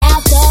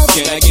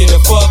Can I get a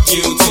fuck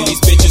you to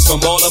these bitches from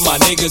all of my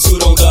niggas who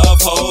don't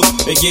love hoes?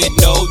 They get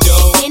no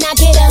dough. Can I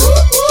get a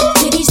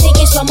to these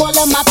niggas from all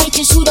of my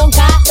bitches who don't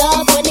got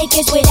love for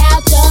niggas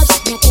without dubs?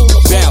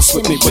 Bounce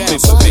with me, with me,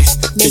 with me.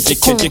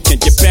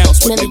 Can you bounce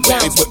with me,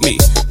 with me?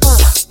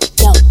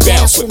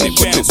 Bounce with me,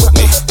 bounce with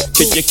me.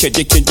 Can you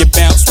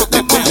bounce with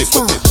me, with me, with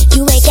me?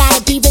 You ain't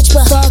gotta be rich,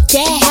 but fuck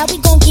that. How we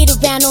gon' get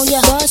around on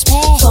your bus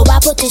pass? So I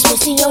put this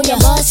pussy on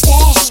your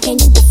mustache. Can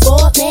you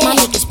afford me? My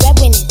niggas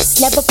breadwinners,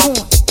 never corn.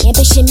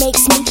 Ambition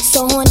makes me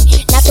so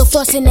horny. Not the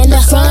fussing in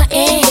the front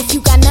end. If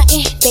you got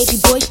nothing,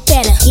 baby boy, you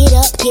better get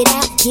up, get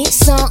out, get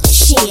some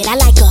shit. I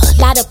like a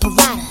lot of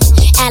Parada,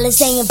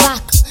 Alizé and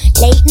vodka.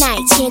 Late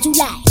nights,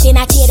 candlelight, then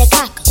I get a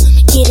cocker.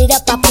 Get it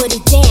up, I put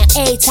it down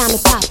every time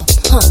it pop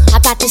up. I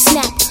got the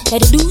snap,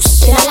 let it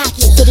loose, then I lock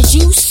you. For the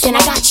juice, then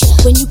I got you.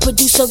 When you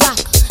produce a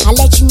rocker, I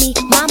let you meet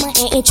mama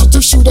and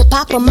introduce you to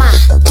papa. My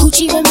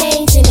Gucci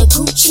remains in a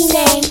Gucci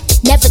name.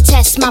 Never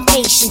test my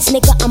patience,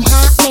 nigga, I'm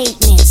high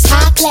maintenance,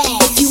 high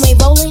class. If you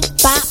ain't rolling,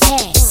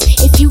 bypass.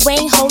 If you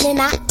ain't holding,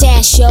 I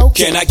dash, yo.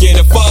 Can I get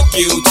a fuck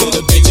you to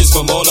the bitches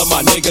from all of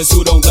my niggas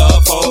who don't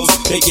love hoes?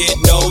 They get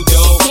no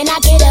dough. Can I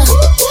get a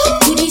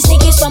to these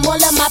niggas from all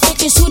of my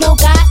bitches who don't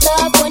got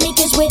love for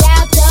niggas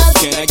without dubs?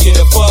 Can I get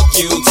a fuck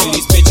you to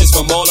these bitches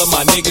from all of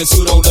my niggas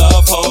who don't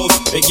love hoes?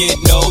 They get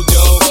no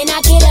dough. Can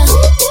I get a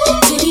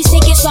to these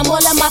niggas from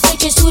all of my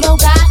bitches who don't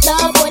got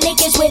love for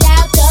niggas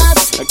without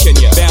dubs? Can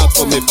you bounce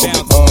for me,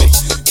 bounce for me?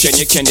 Can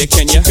you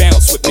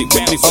bounce with me,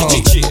 bounce with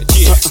me?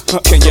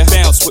 Can you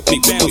bounce with me,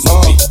 bounce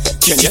with me?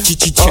 Can you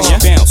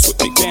bounce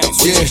with me, bounce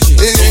with me?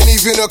 It ain't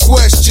even a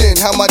question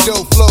how my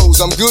dough flows.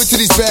 I'm good to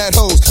these bad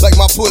hoes, like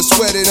my puss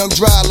sweated, I'm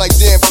dry like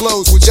damn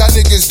clothes. What y'all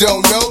niggas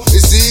don't know,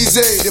 it's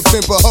easy to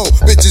pimp a hoe.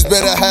 Bitches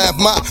better have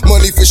my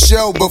money for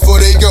show before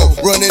they go.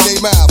 Running they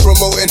mouth,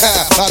 promoting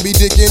how I be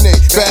dicking they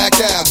back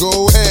out.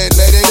 Go ahead,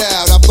 let it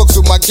out. I fucks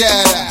with my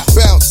cat out,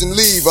 bounce and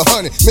leave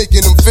 100,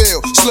 making them feel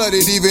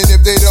slutted even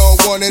if they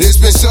don't want it. It's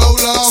been so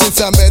long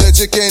since I met a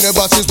chick, ain't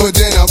about this, but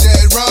then I'm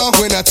dead wrong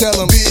when I tell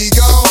them be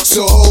gone.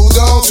 So hold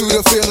on to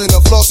the feeling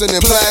of flossing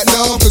and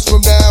platinum, cause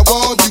from now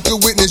on you can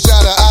witness y'all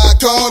the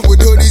icon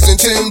with hoodies and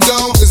Tim's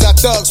on. Cause I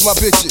thugs my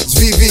bitches,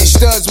 VV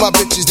studs my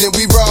bitches, then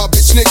we rob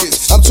bitch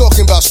niggas. I'm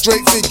talking about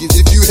straight figures.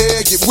 If you here,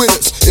 get with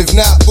us. If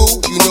not,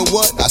 boo, you know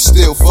what? I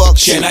still fuck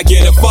shit. Can I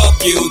get a fuck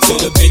you to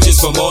the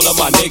bitches from all of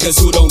my niggas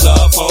who don't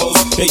love hoes?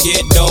 They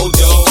get no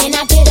dough. Can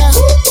I get a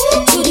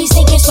to these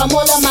niggas from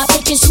all of my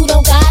bitches who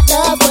don't got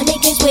love for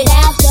niggas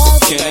without love?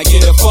 Can I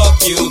get a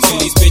fuck you to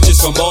these bitches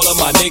from all of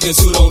my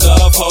niggas who don't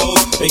love hoes?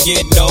 They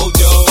get no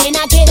dough. Can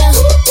I get a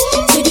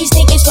to these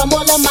niggas from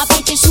all of my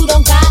bitches who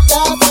don't got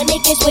love for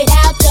niggas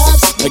without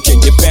dubs?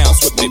 Can you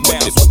bounce with me,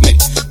 bounce with me?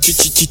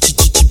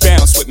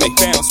 Bounce with me,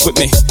 bounce with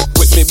me,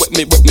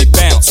 with me,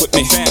 bounce with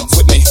me, bounce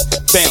with me,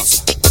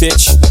 bounce,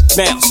 bitch,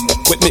 bounce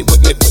with me,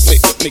 with me.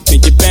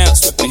 Can you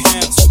bounce with me?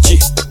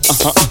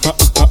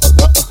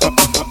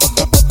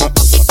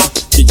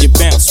 Can you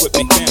bounce with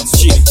me? Bounce,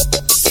 yeah.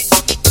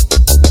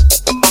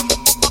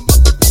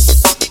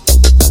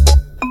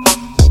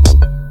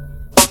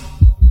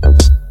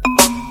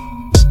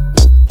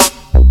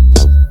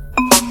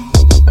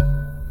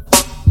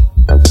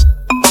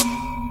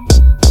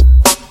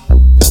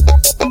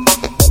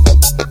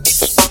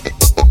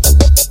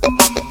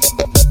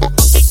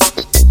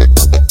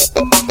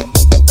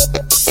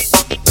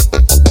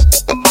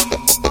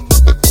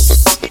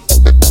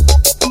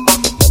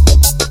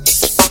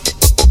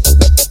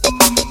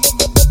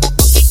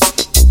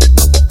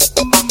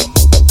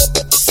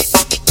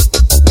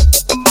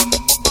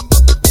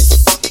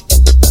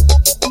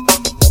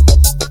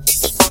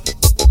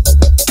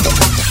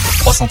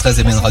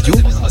 MN Radio,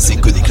 c'est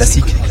que des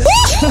classiques.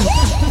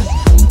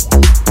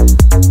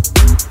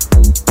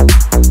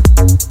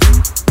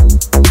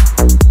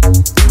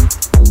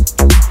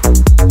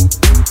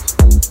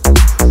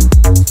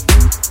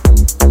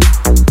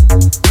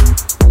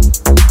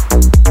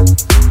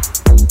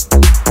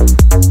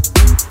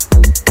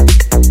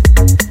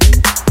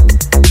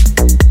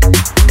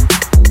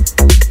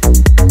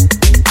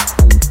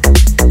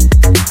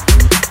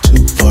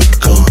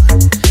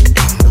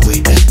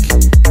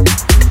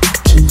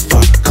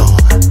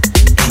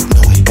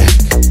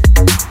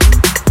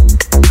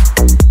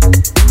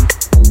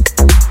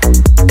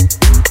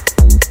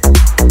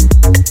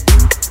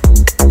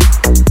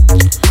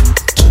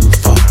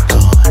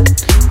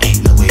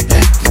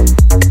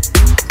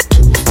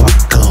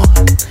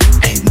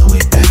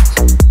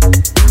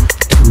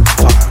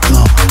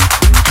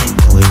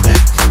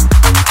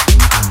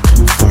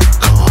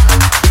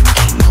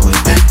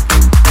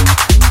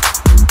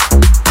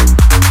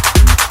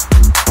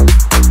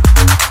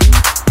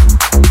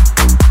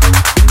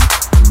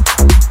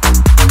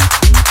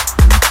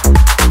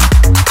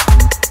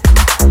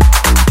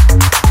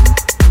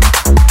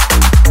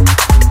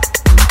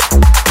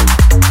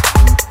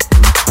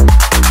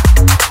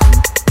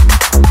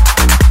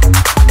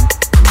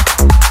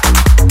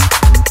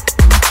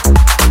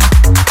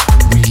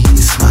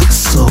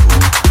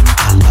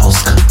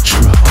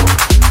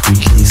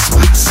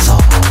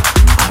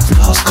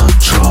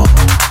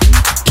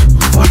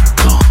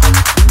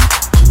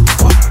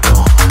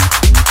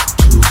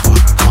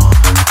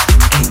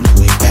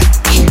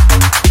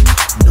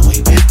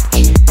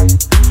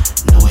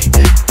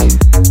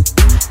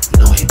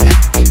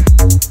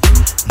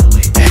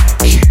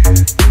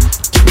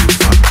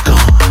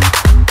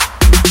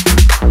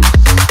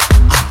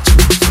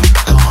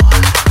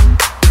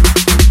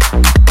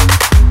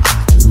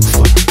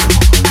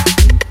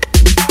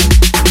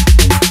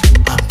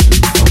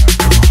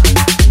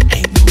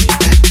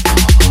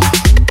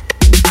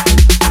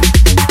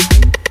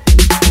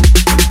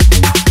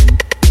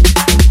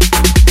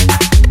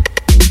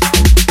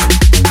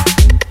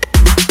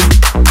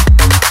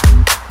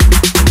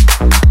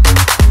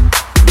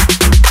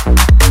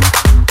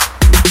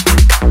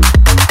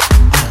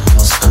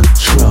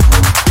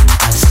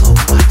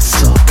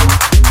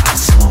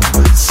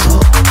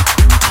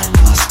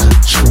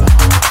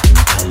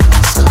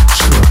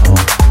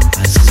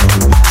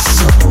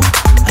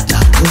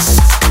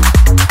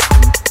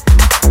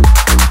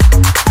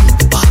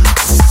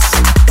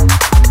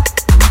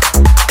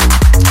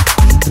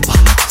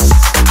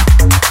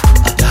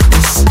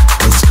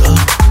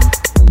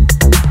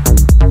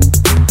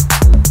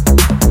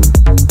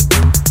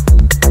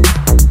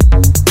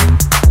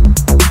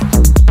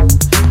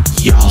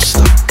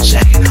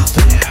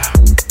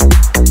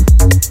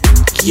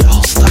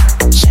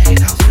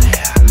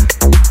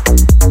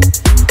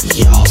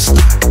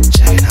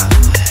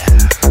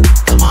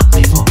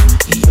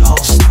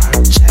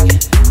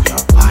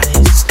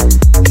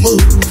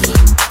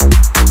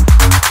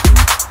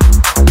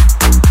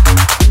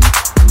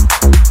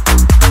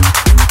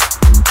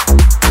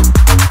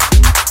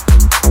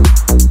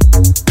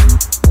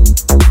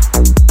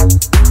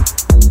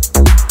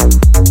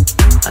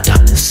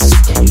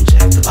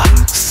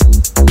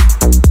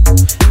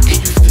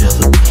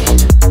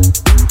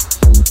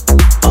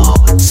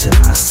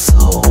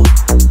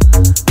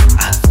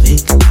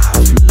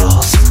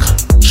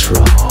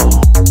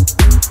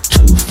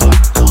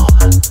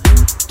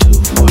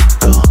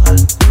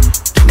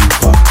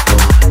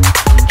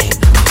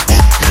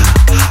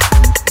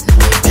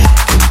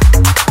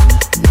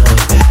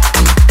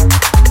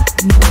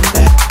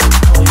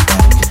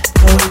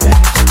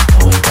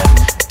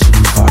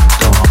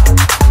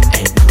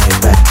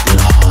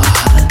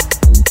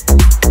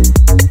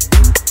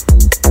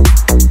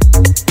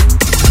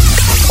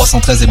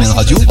 313 MN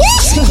Radio,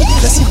 c'est que des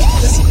classiques.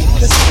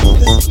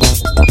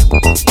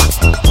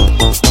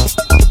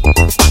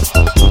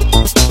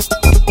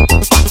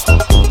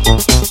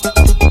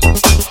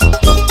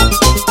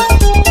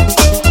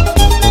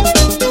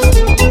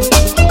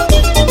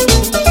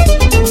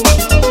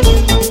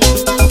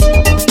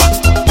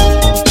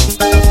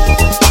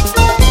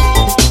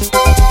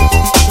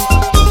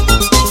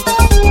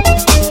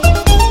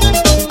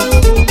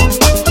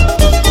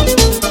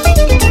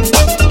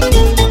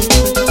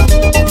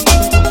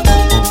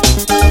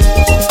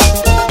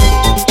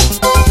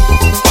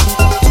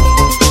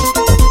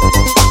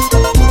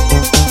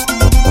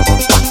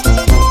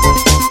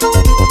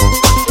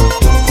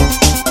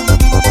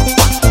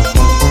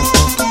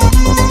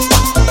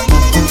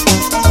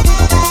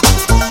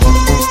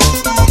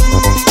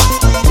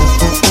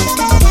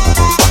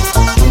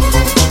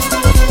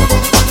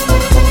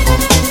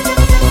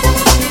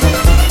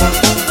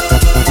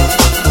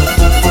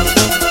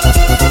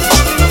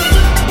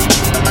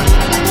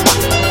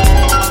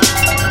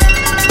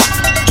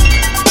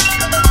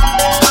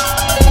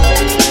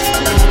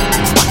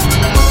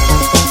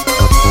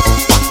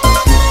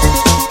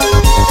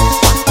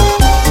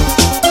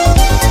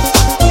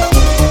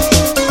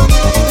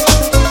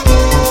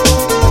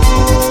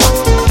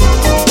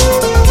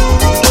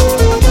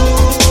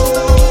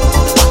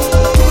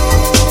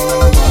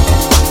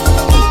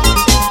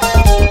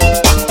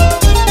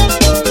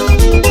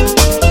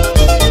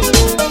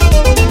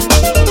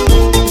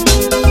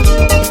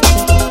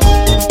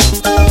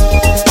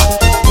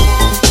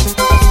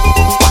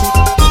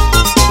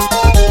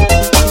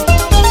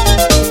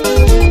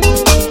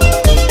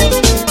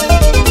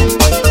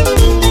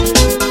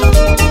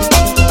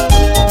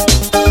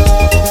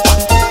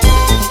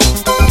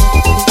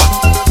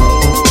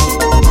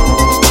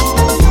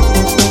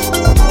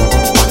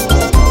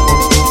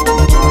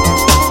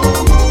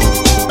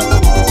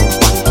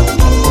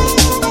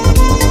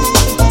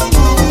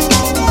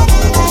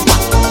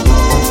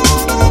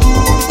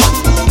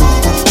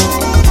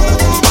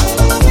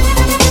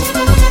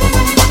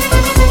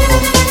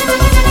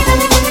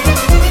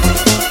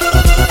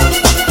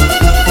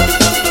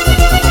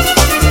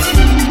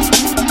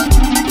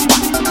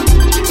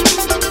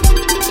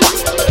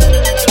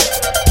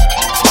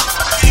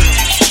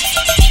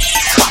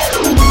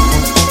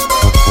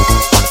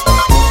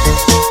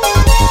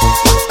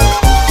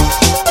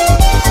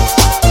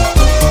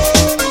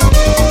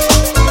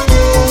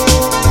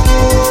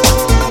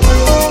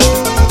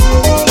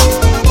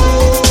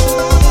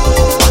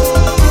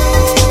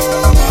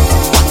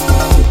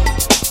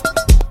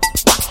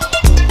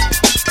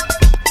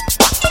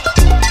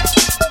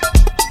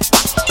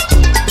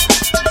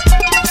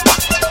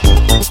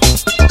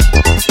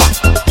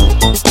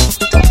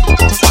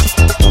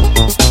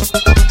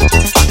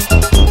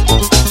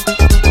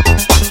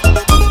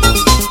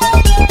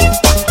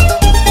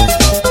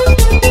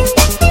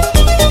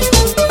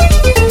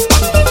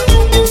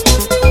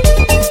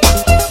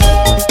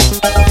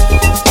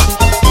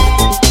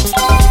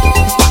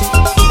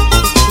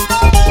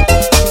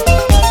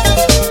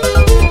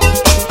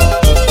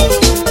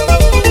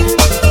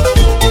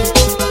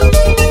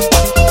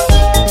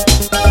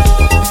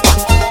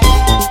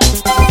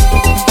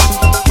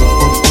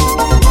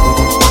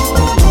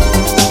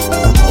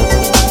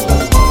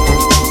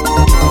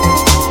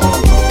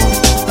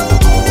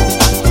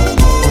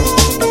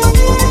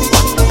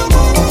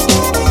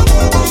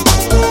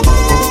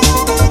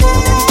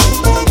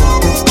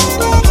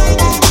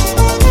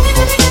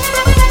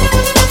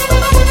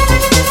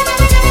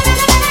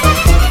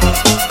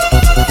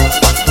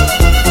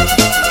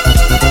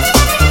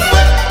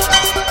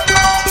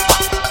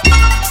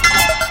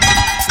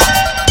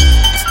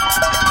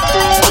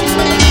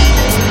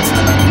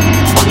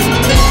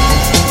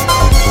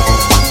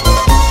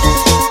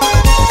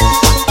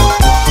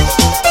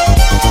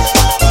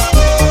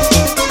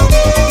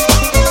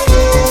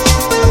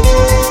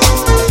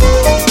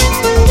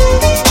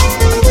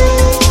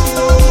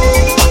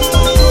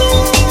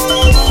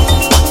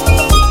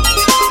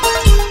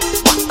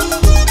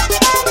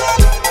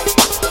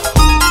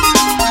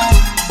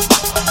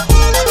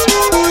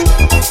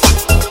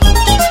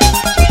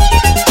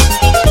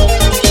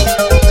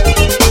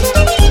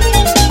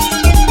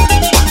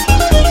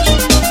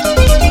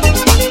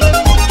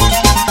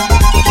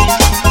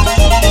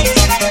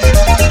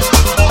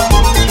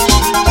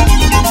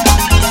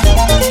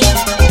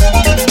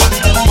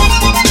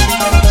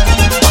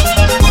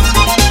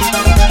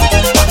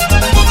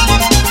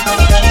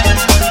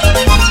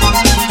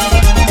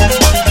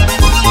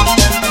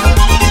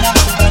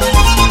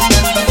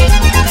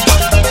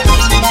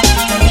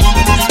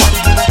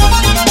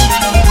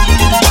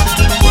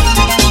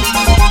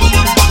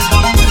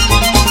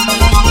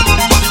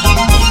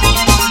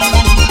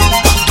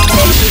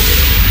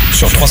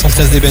 Sur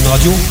 313 DBN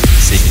Radio,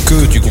 c'est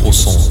que du gros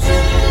son.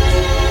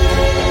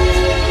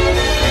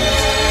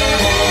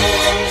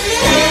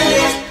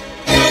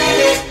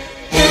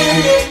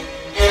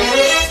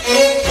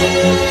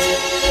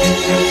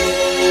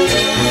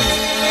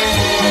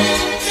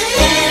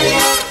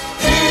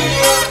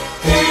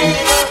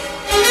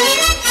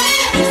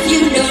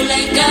 You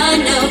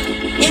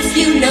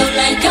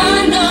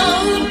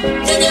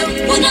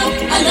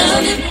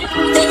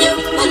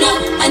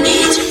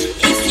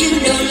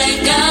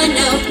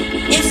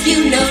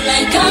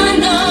like I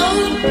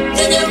know,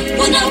 then you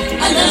will know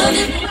I love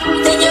you.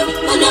 Then you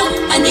will know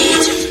I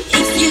need you.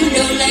 If you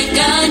know like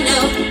I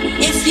know,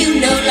 if you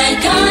know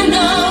like I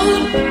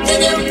know, then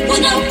you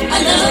will know I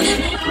love you.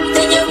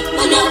 Then you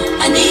will know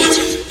I need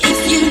you. If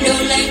you know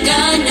like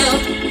I know,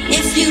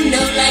 if you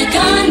know like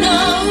I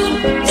know,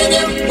 then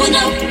you will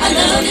know I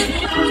love you.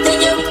 Then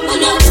you will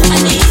know I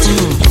need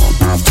you.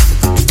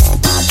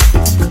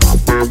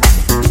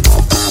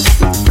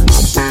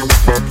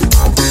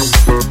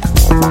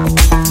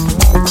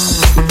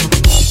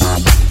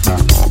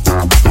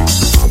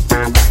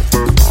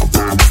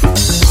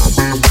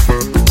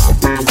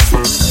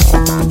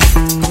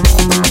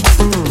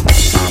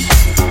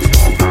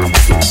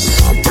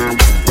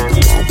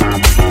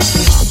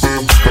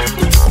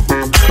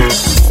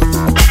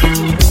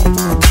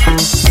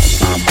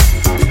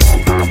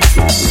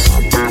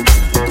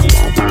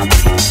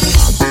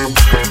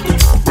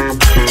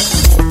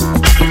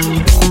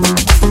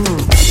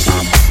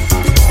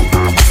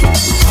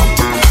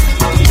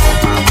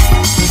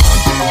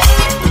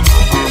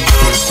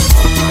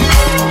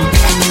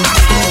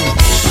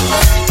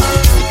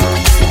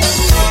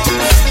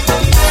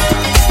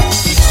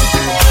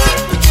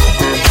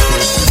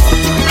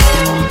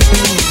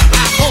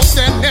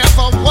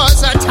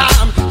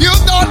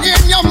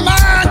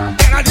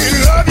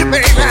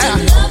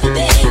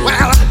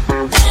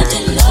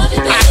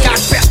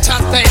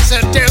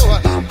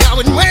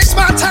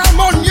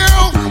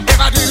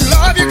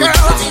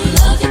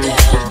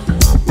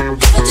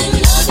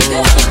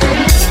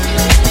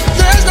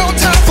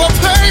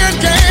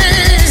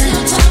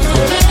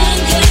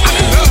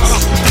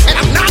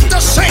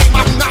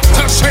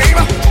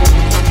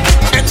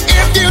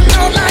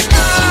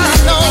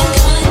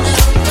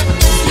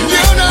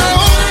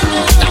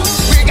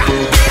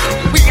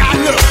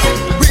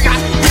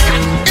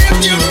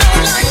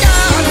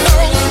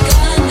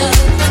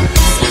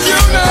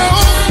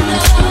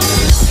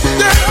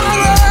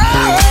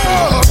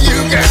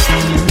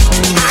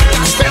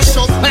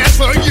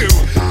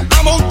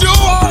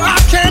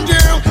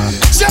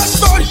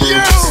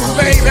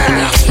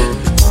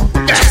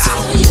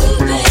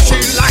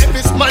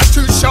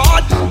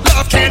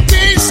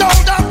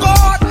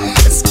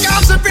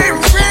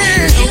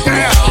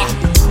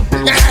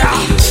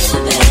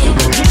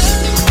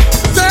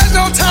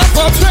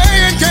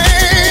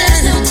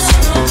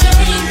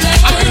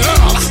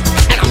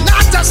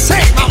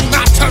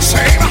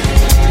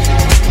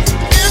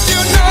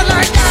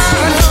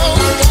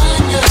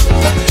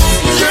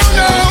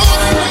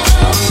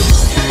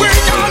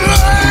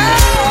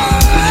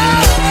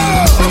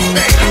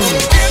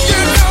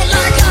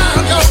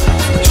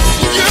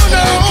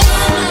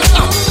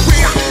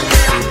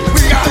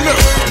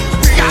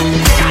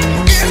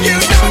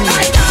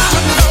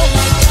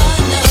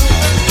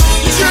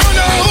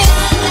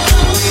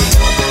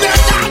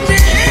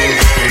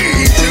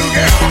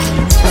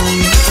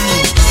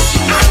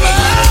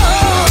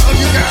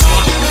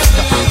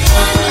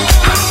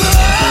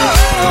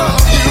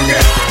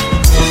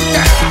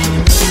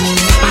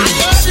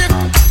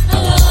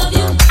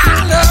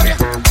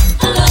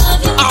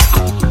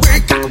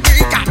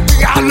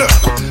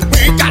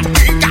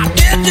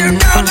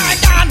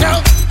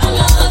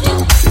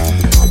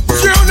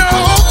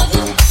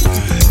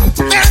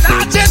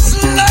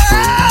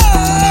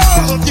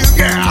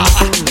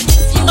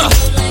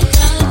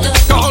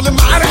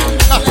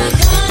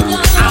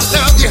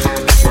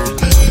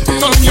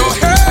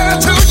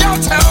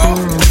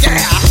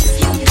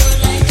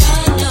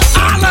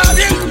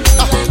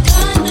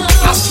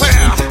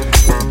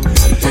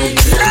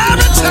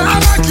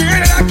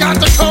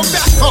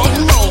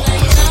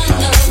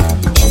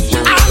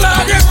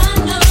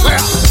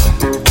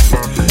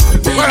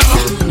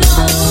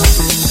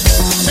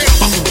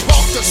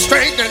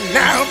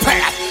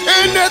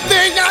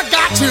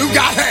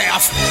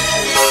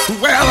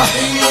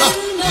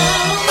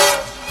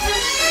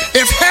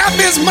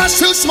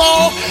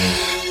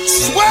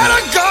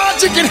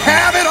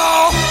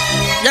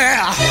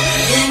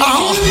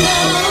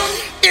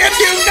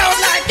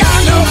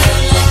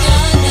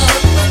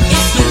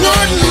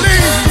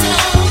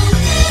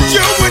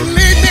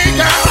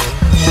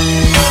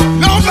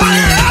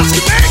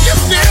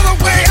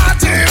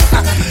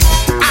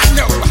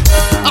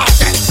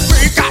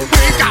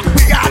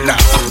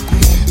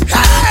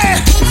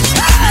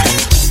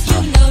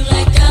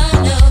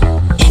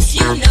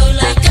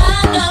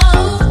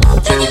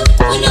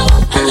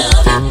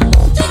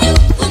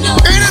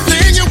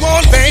 Anything you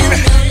want, baby,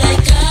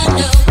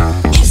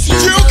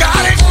 you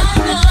got it.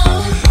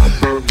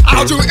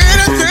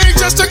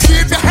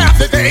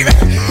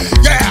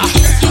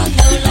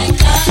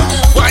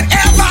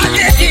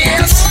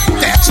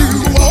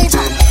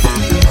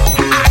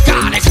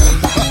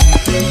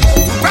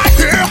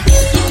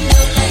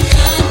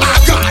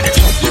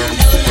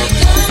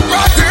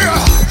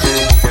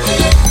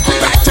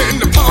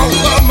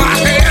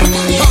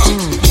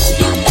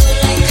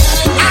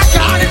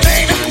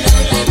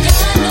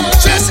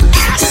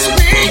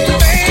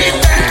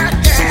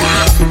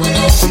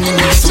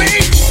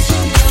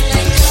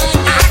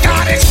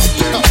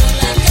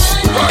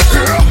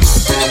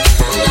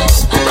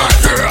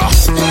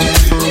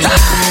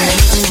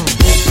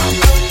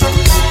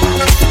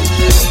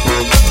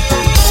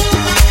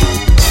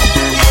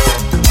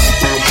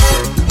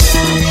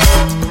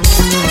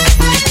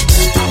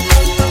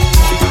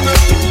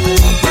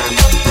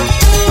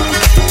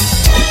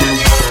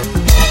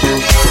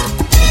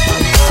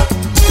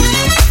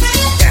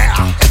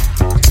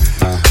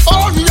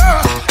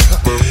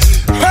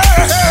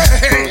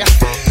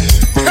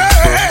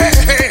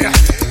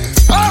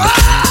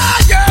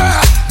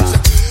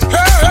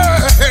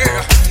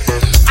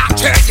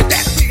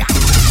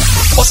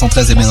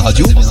 313 MN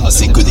Radio,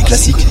 c'est que des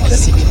classiques.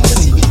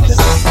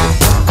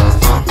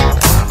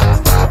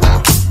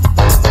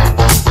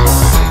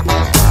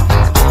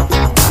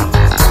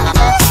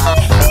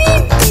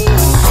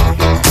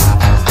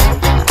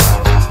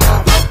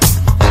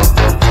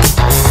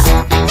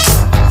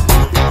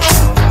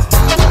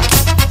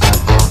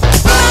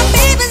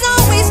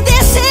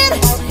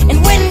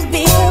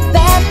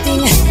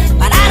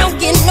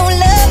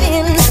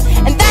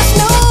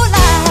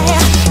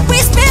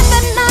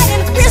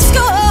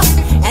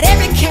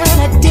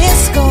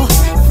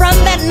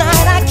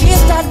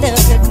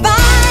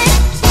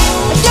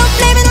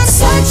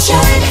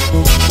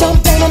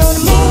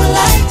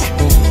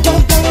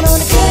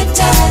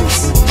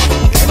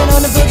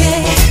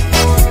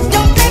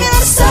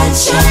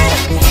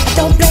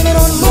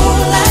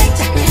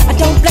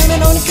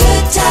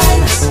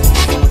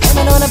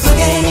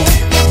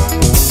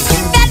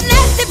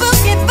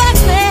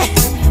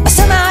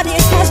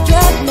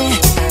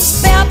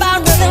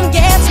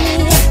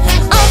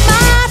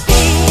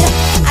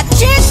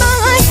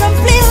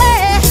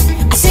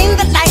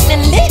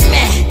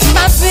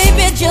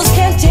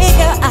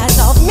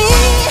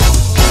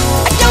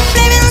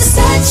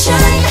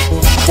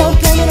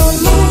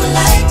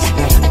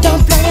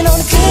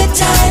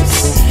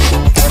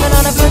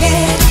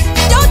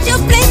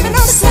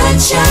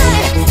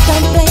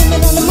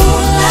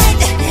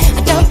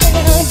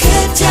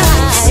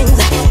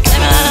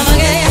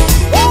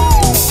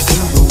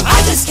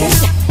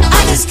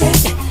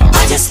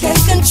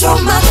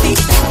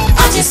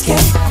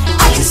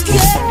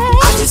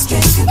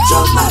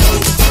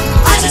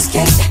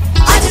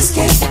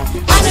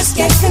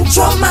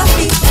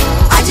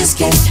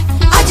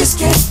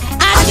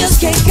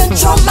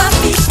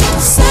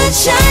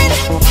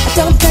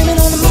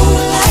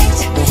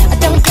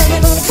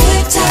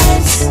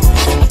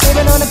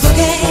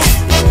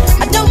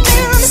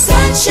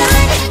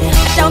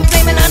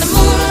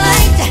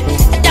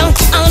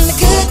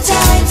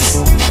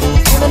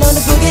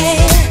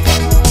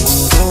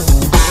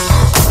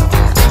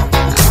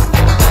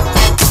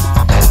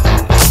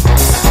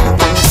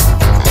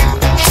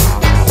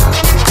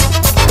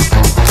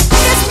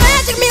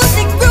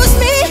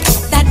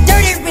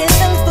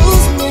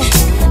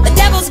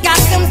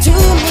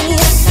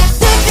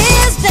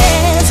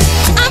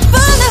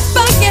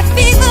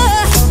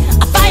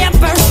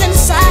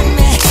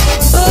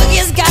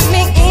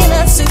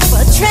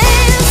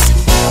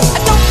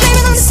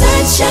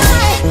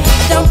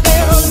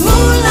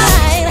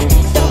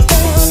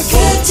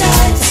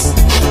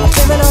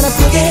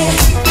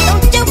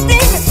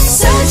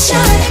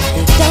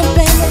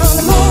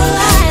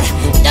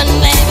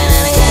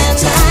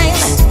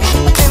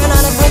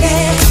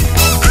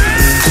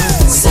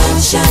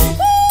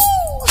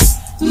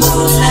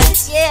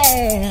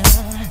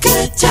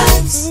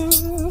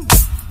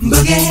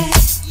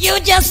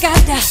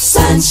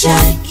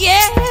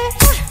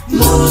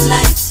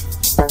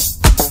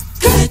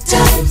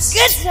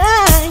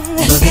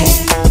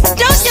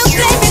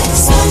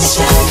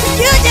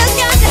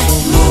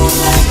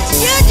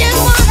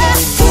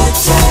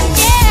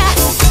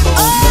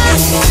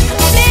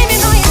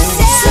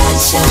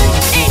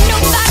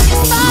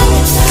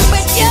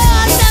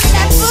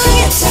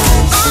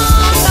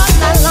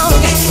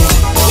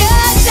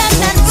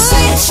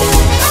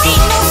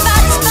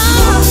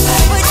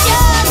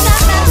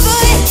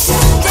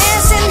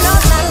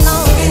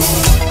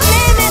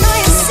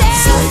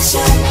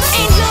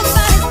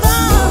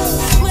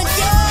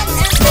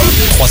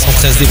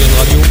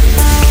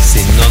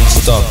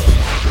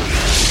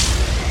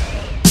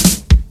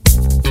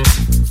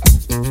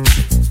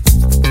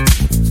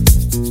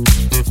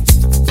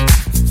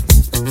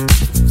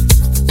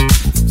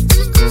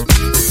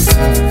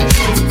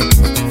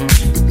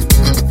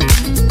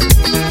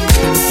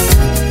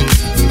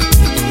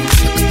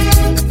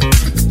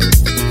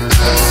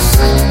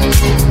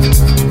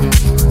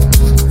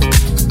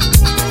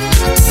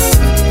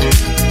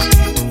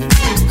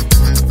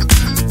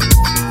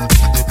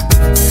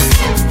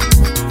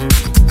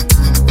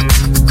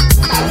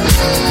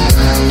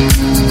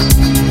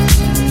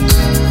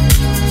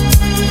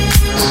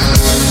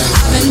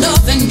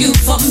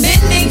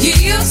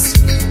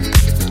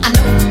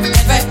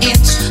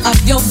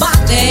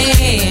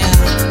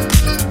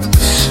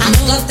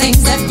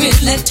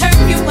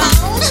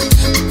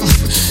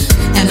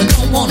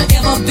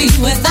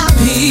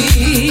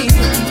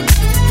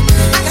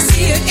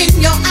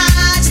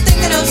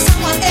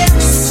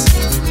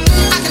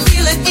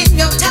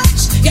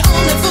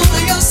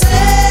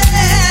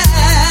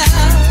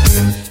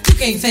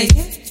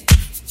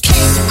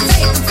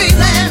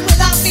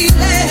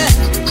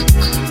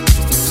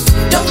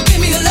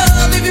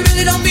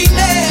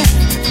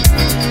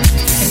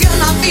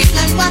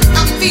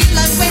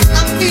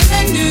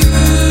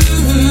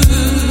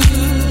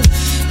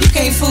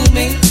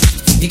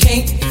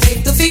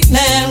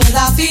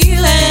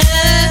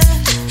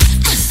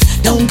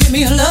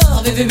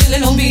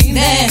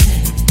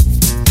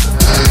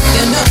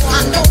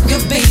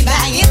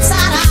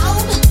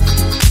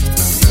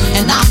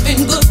 And I've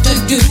been good to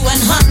you,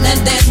 and honey,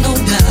 there's no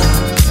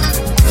doubt.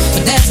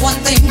 But there's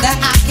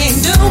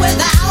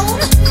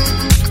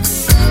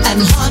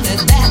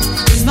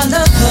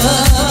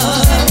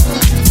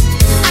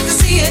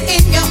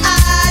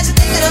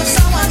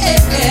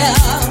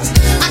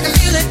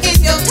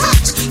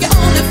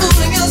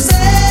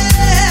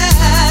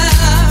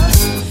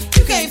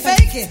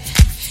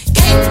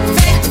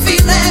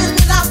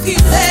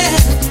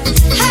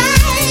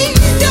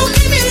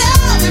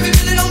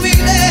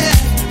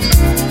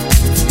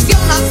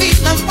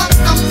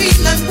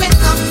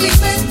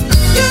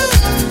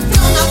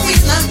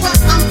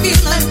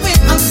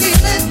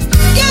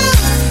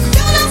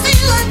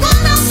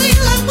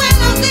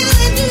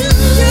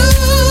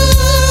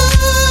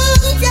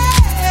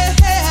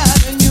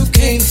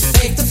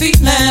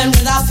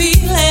I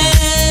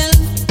feeling?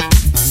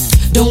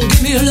 Don't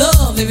give me your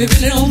love if you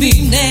really don't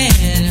mean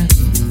it.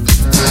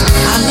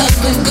 I love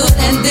you good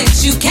and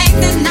things you can't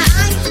deny.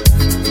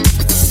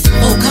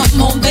 Oh,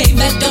 come on,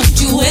 baby, don't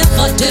you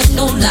ever tell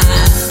no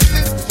lie.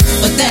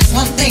 But there's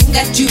one thing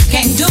that you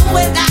can't do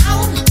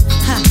without,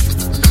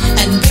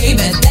 and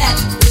baby, that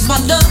is my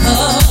love.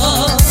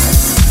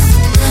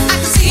 I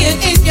can see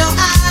it in your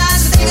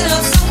eyes, thinking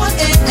of someone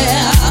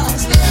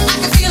else. I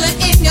can feel it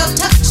in your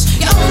touch,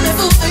 you're only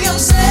fooling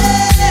yourself.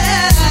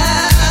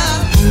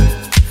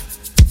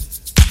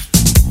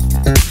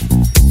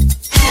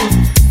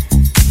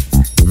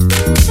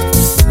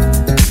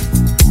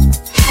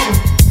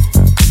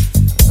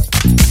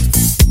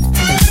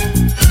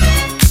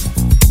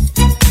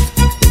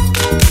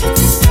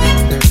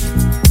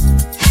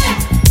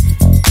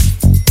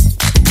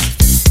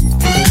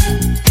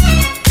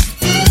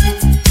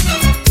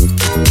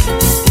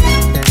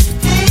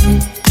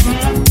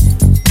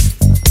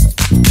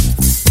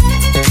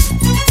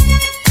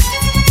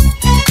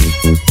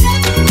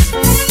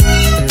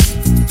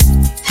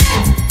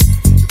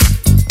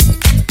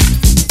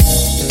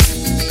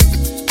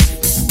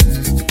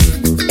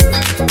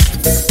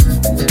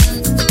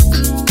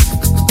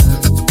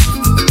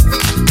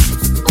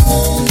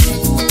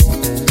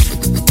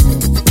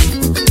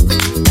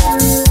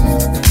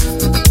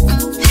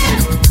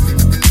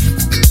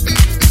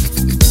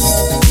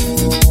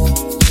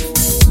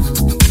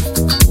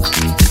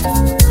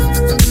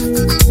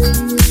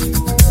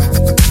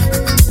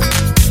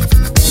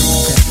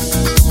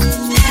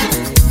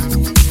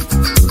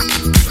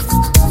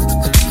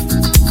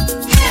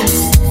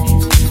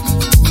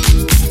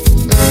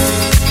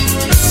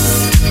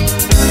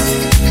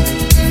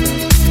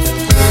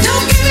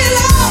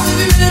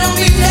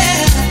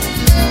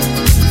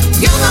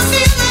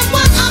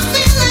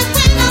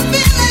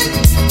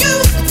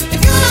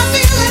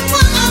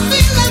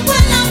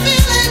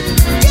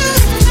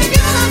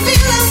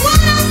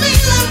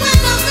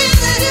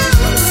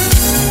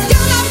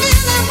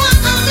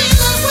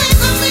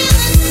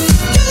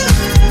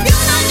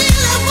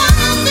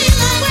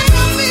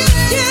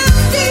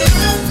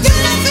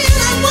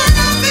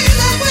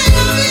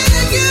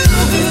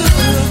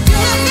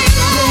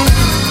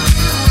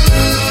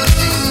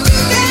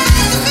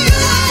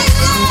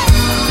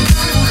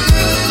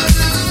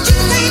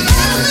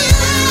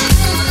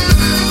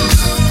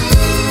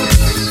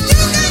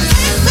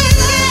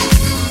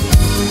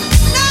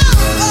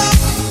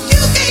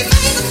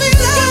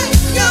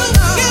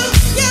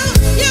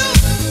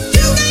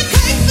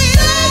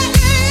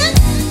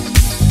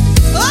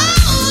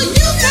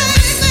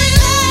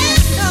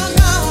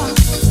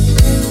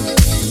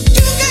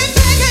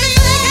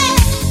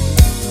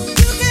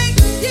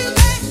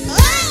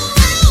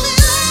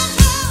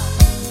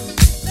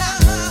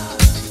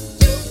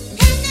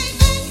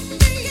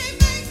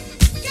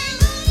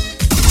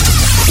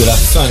 De la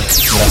funk,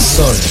 de la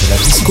soul, de la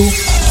disco,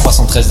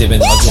 313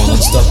 Even Radio en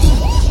non-stop.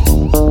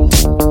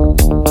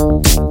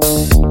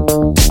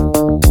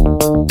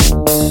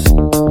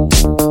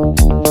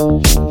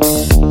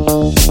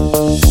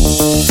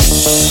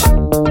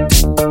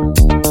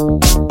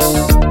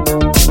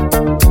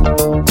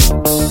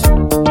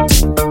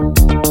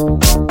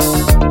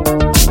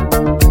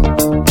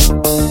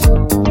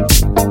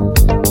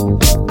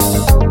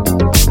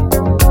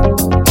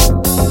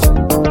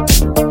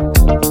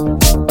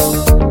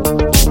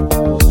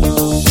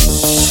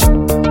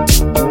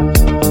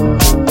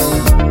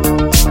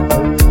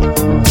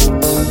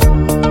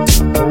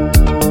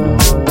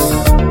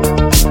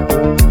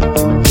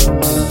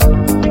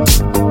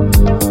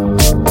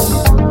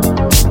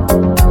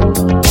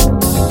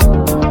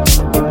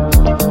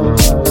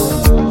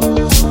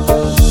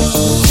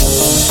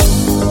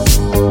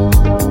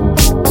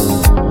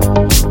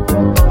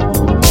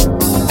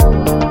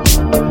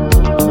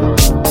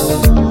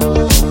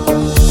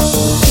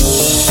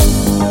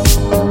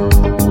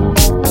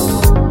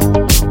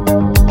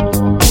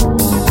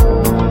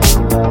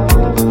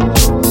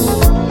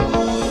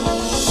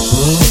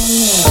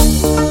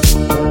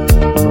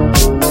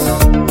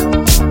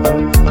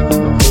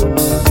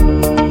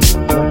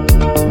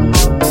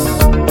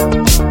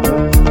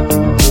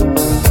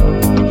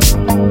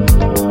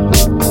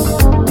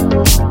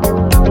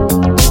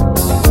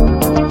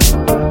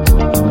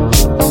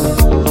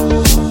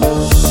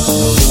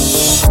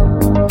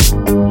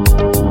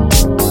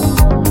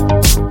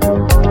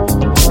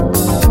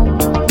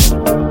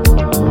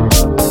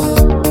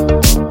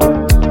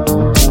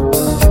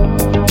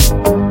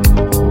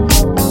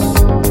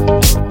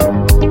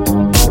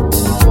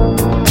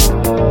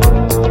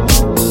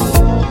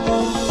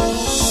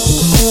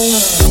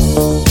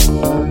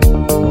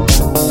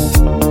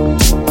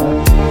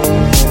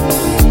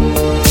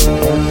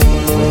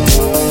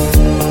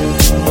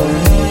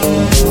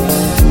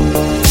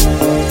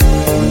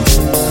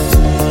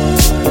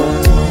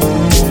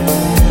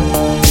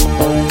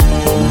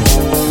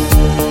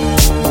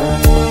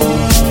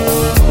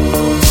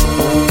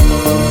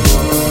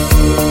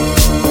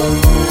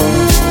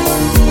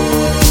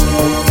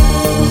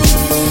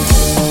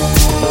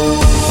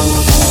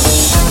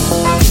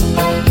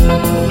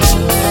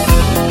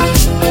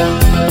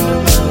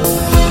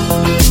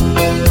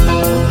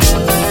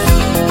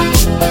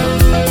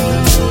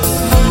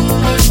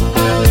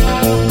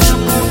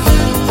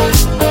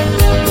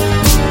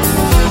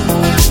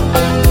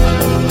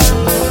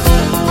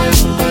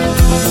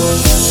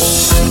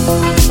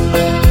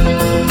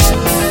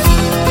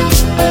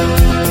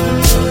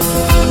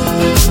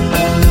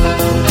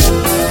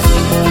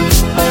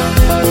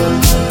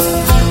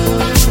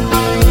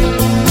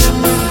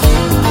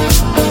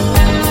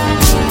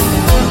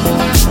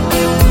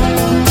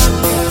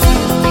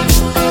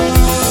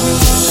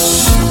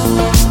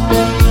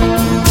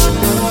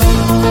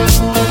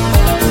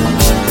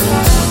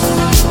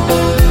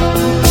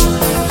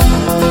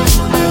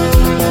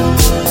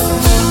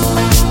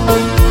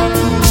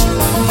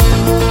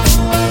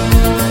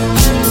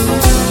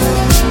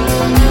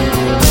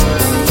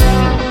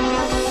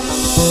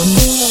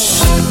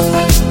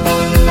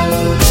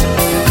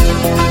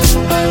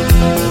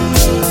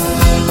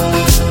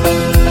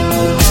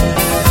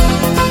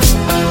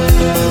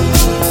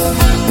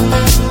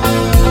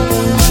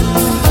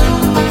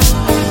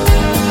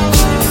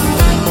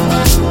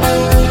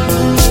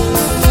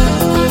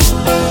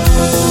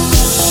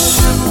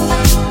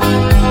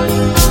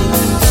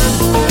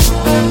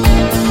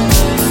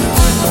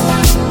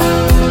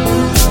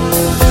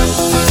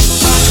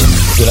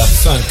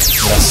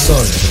 la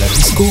soul, de la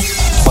disco.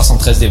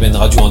 313 DBN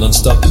Radio en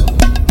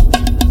non-stop.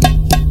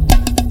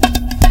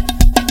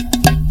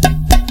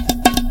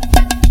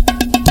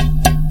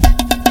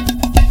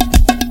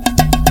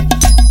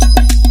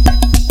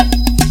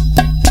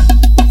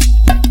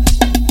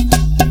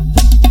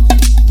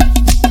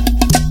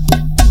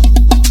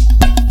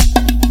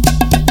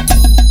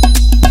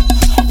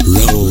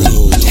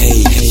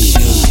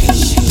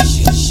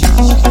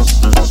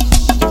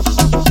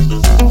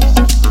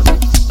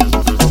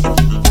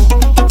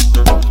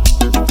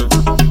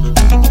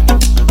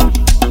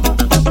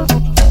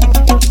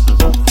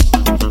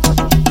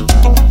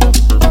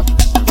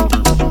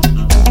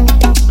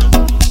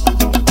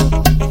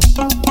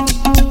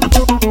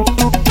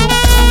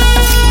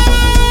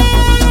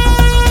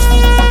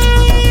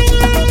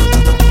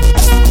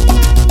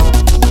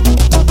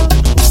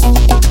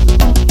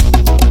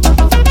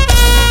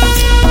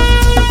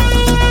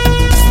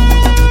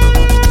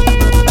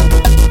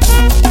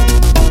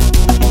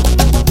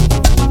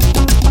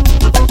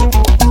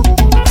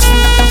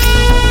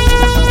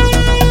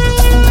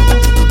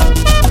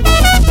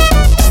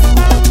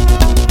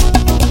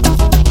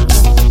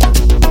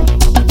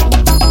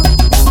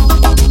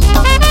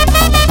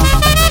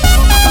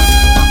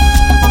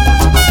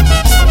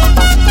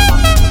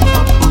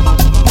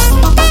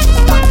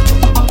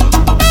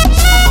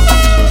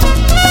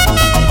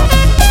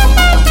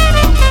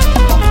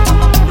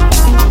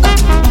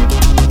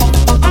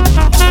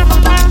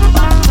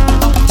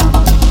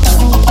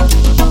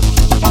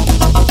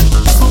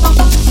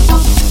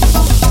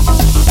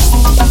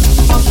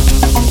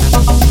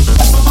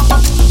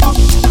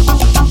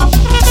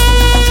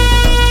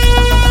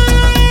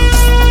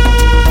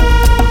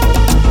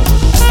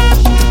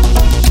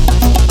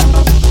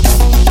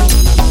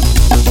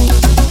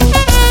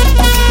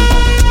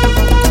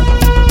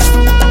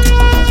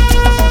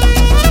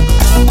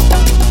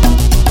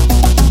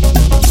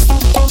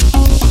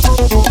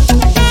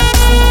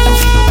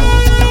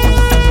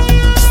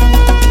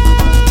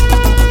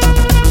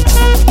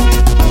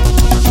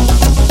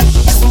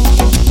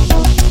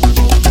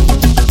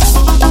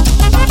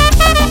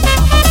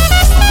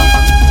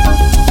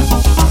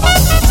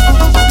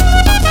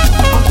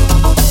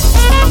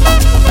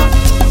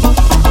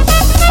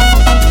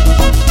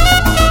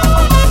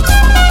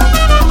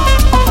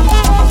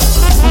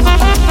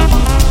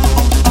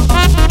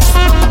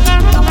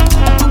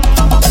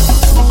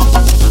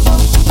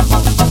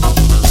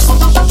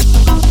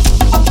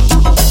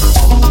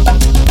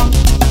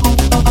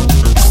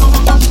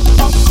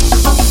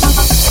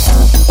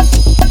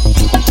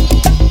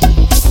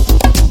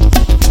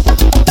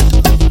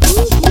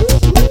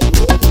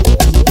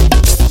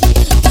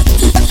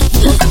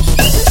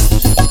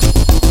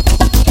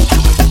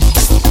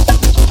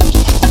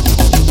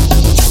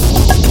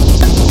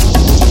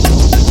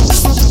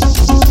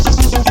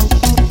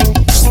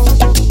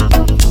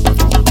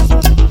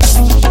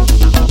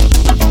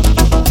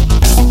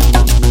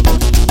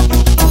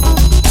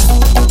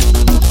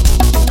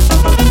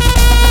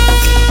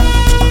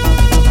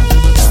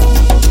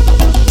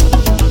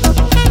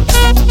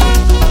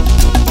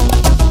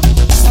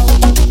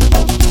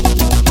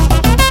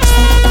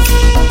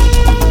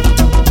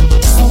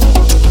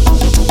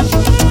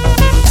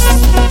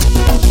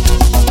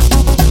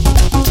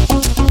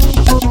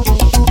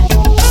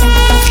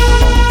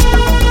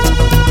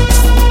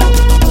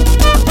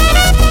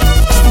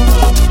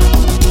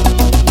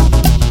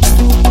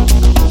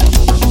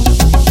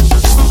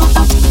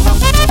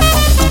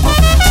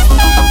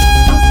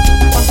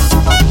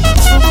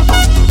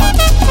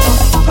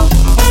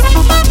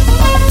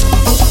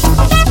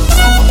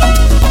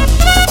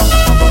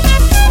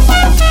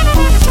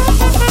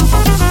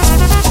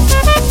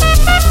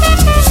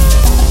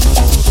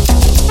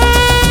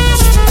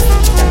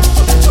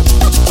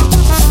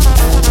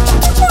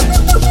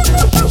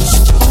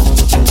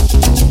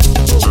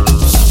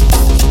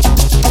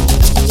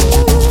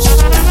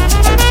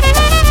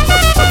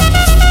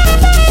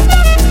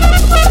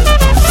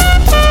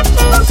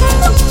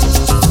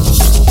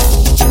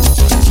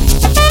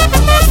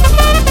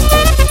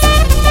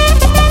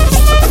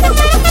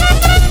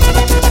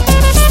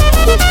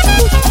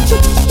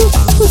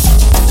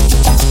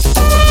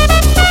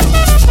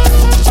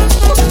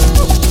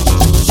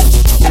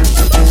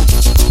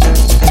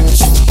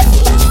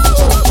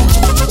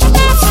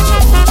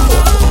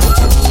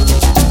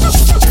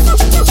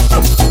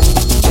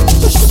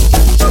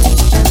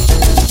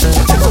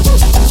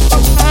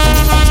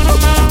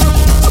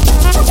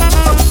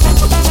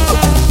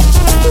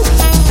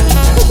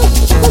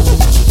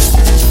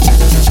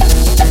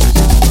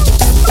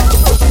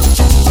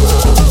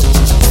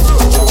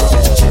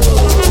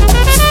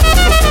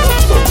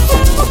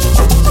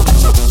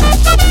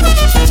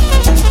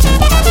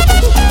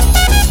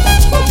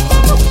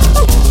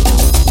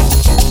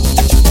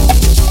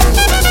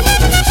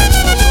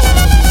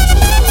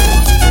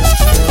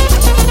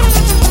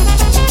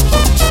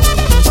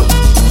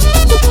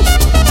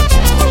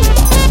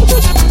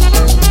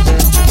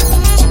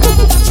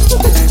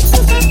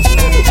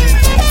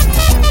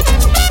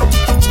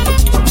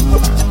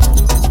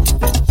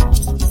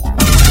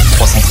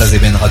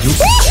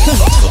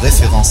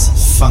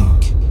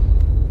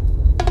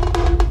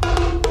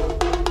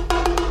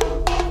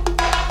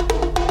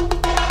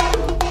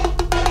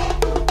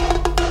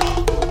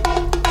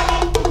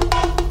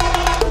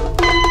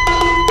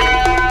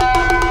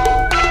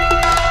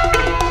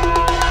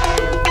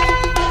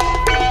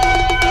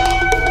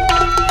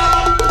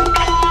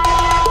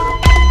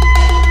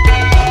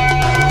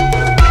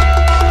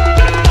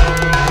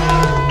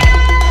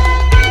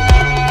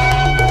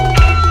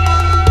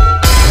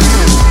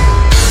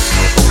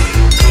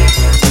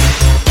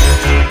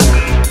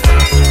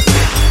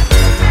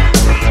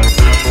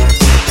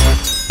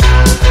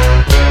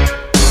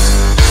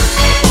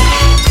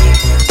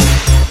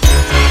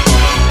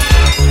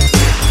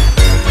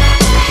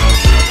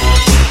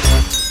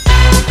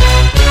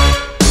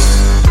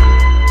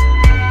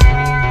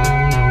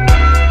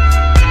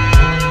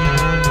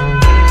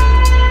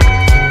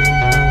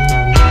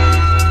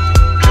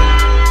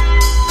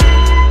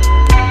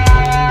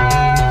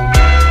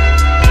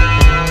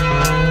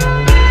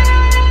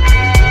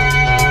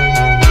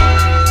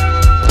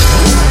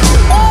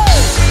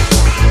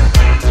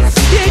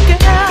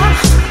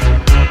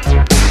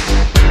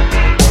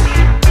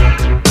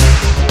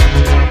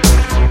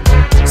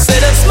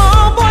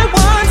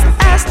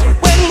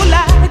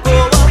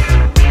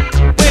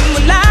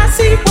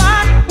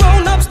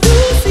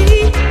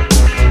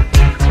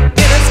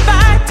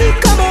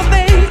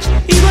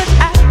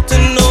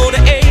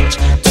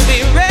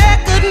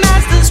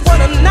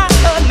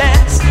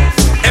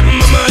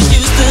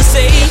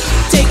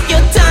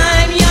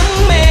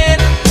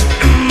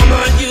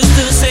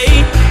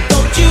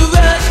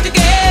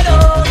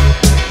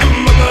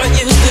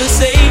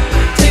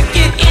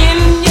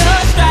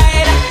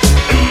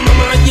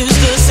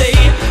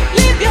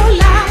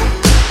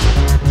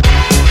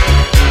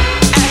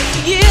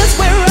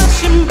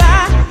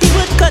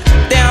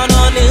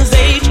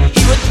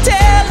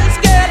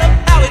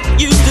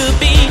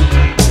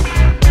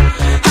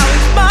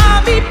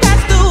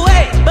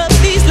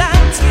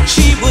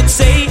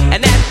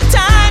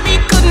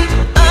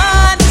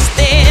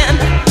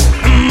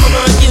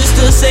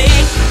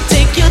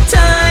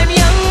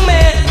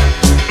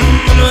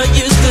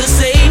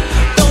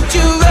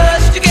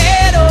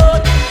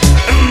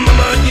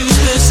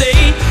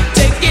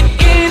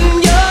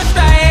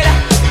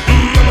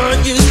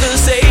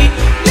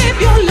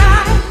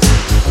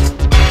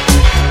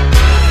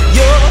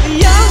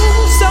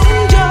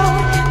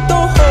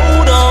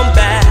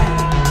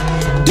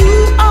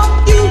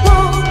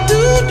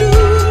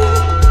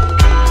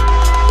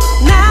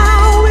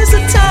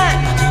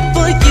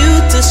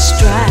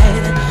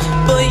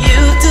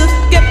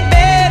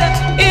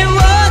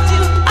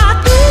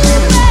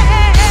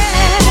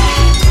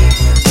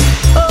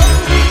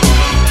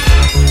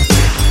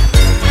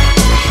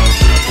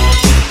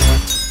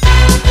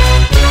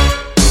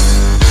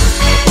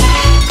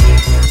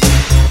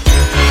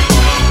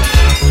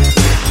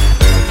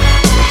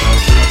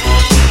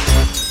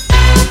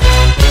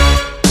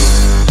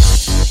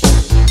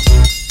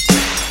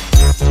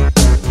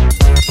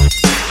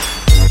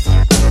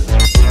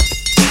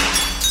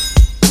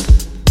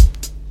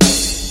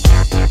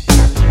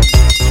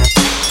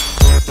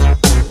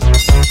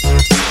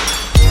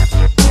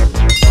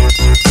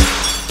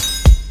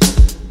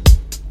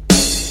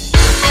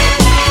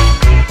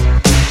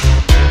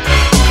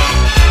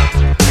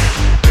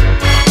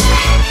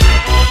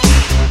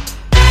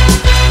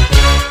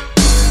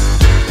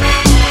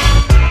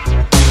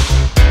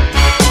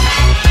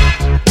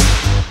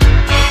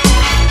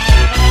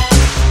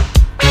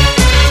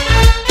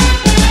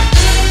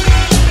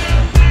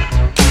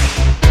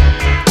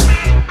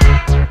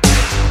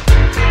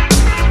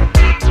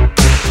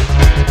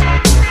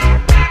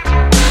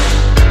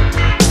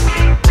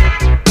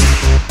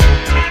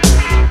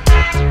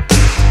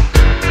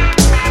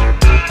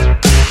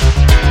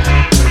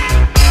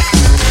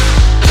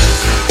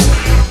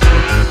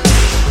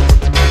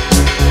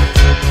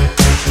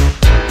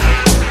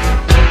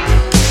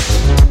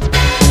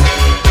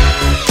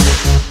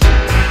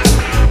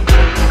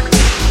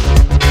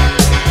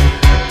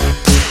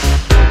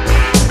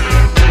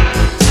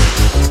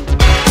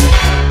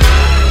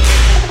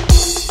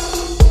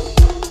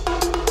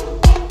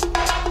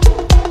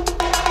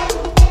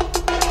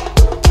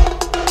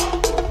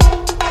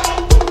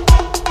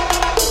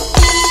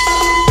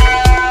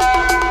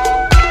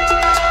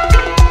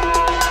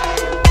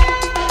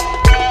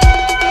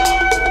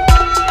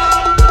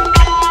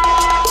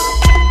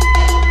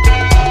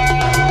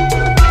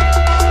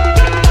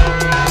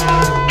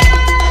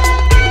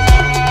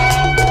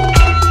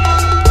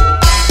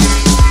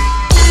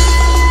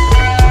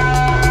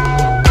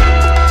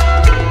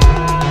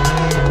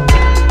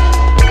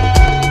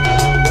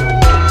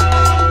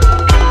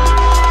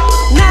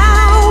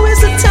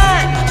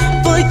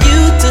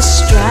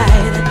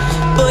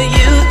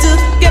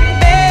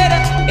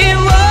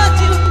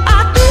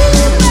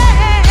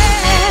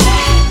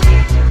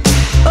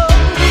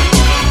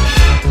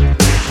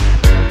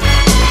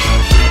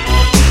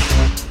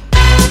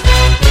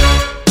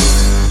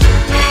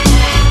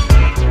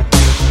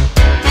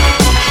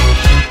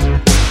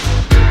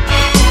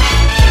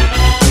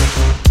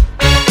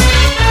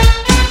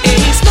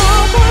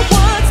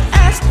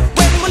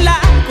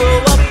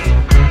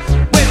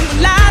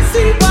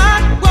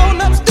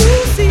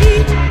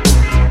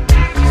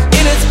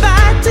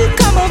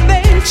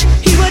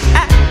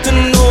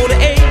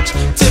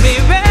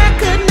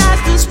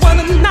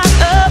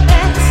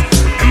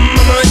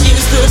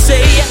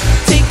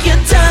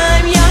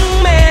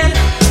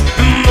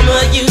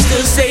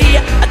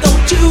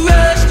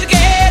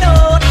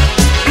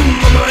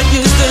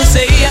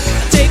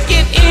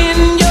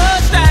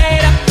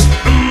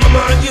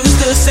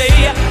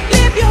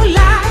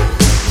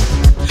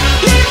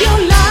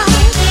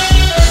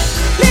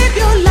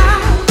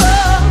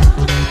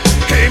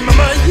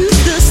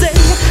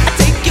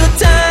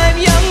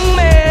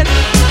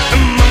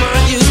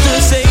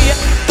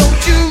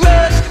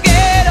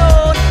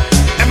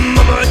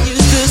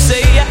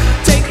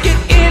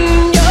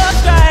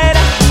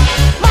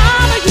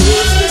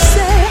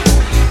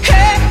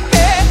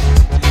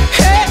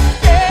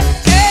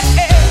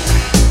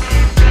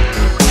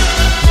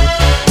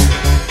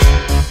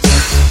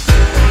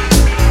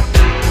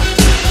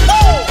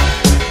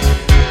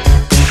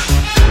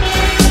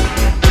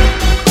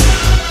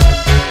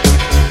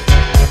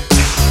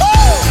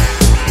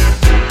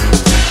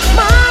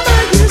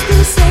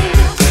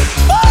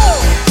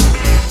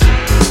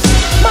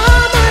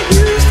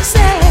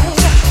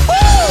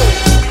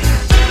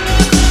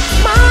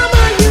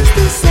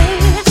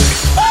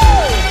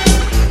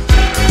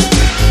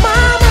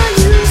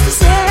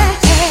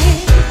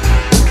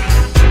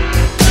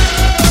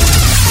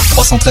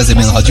 313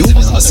 MN Radio,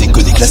 c'est que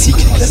des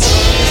classiques.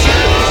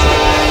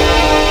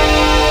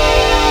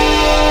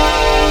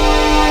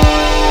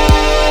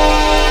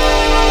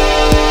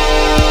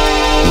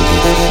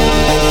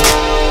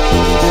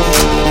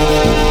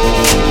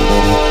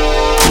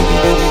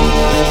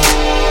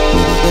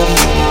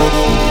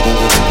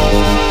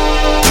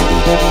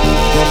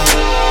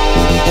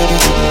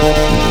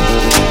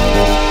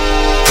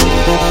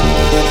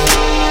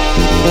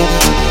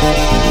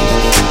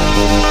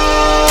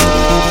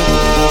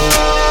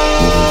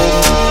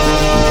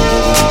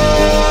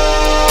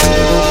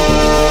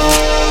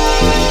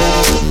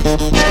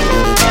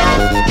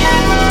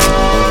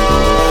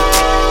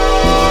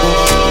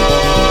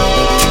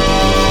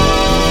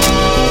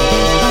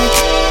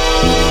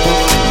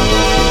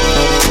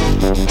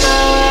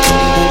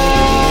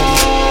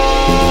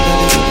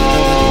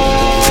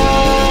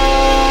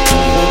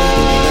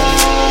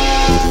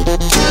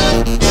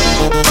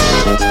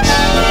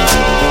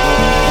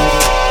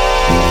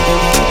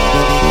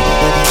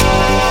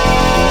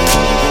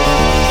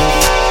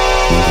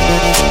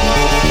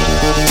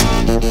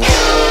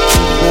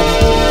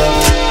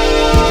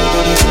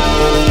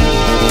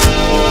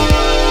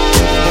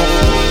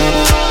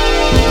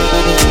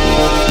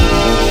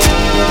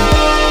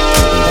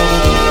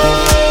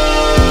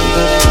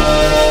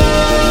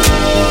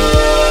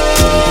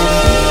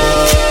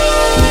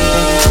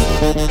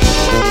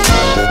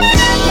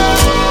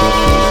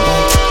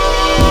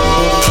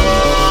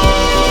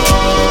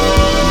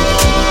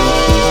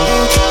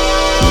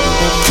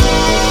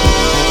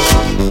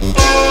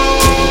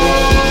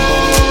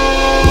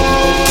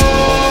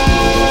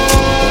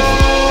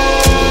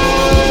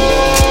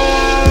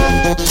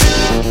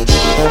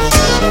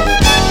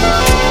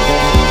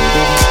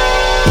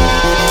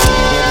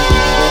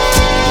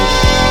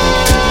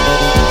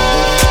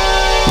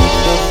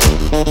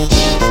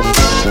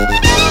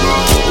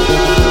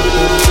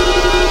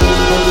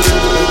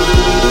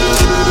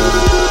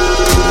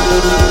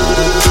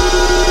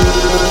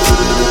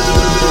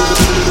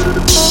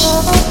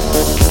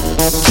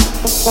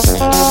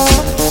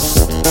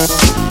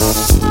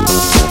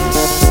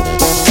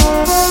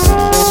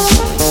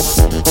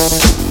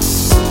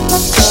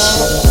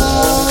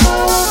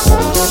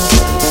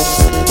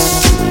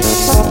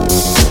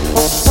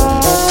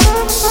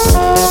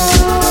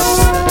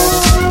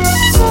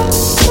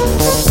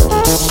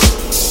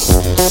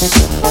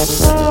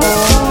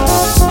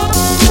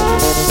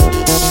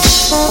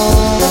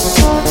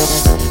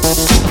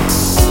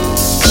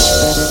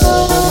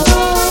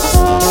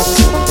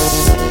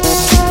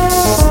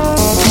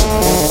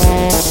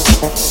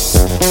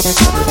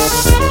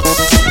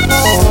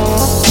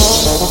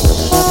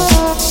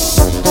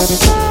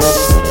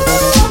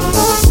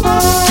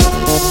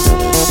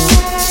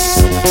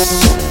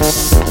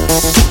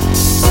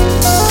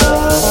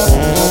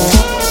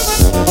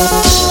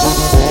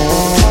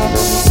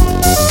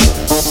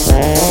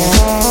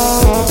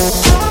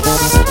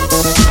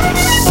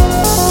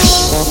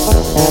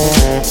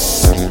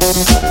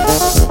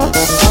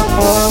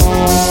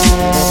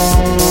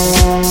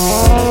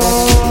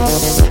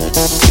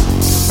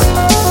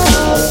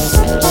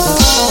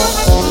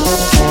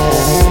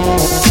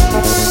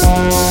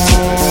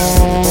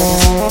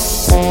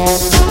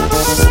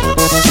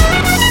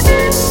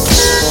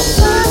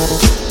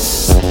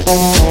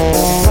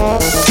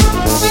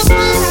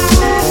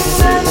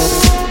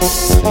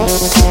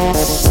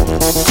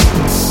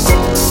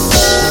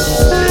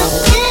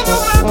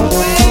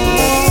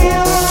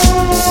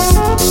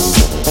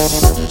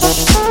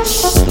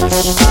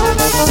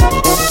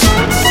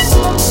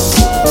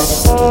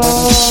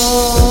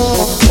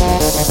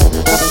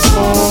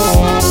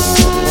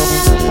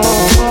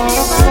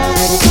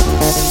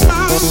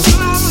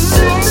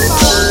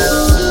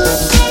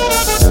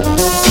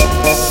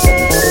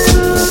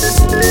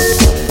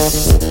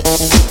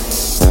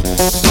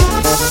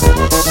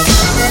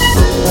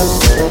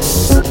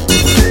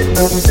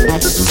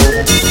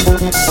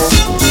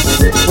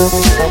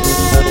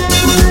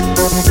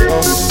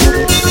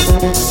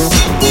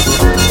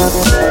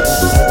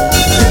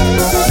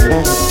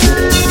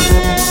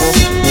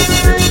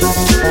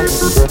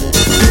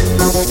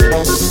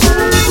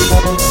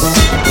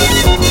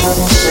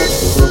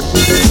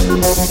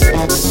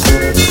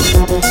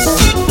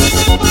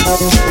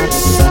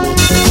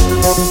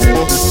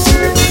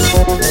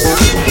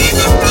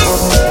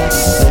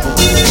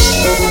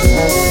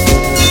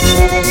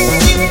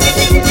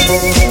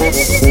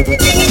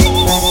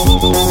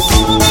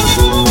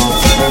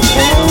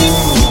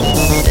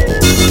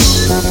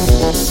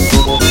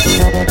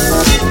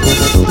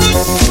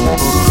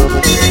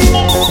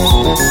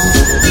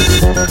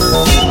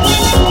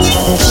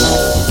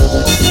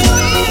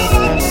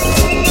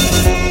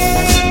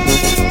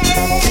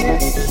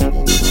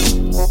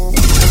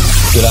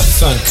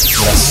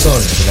 de la soul,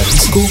 de la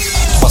disco,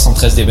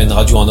 313 DBN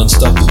Radio en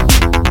non-stop.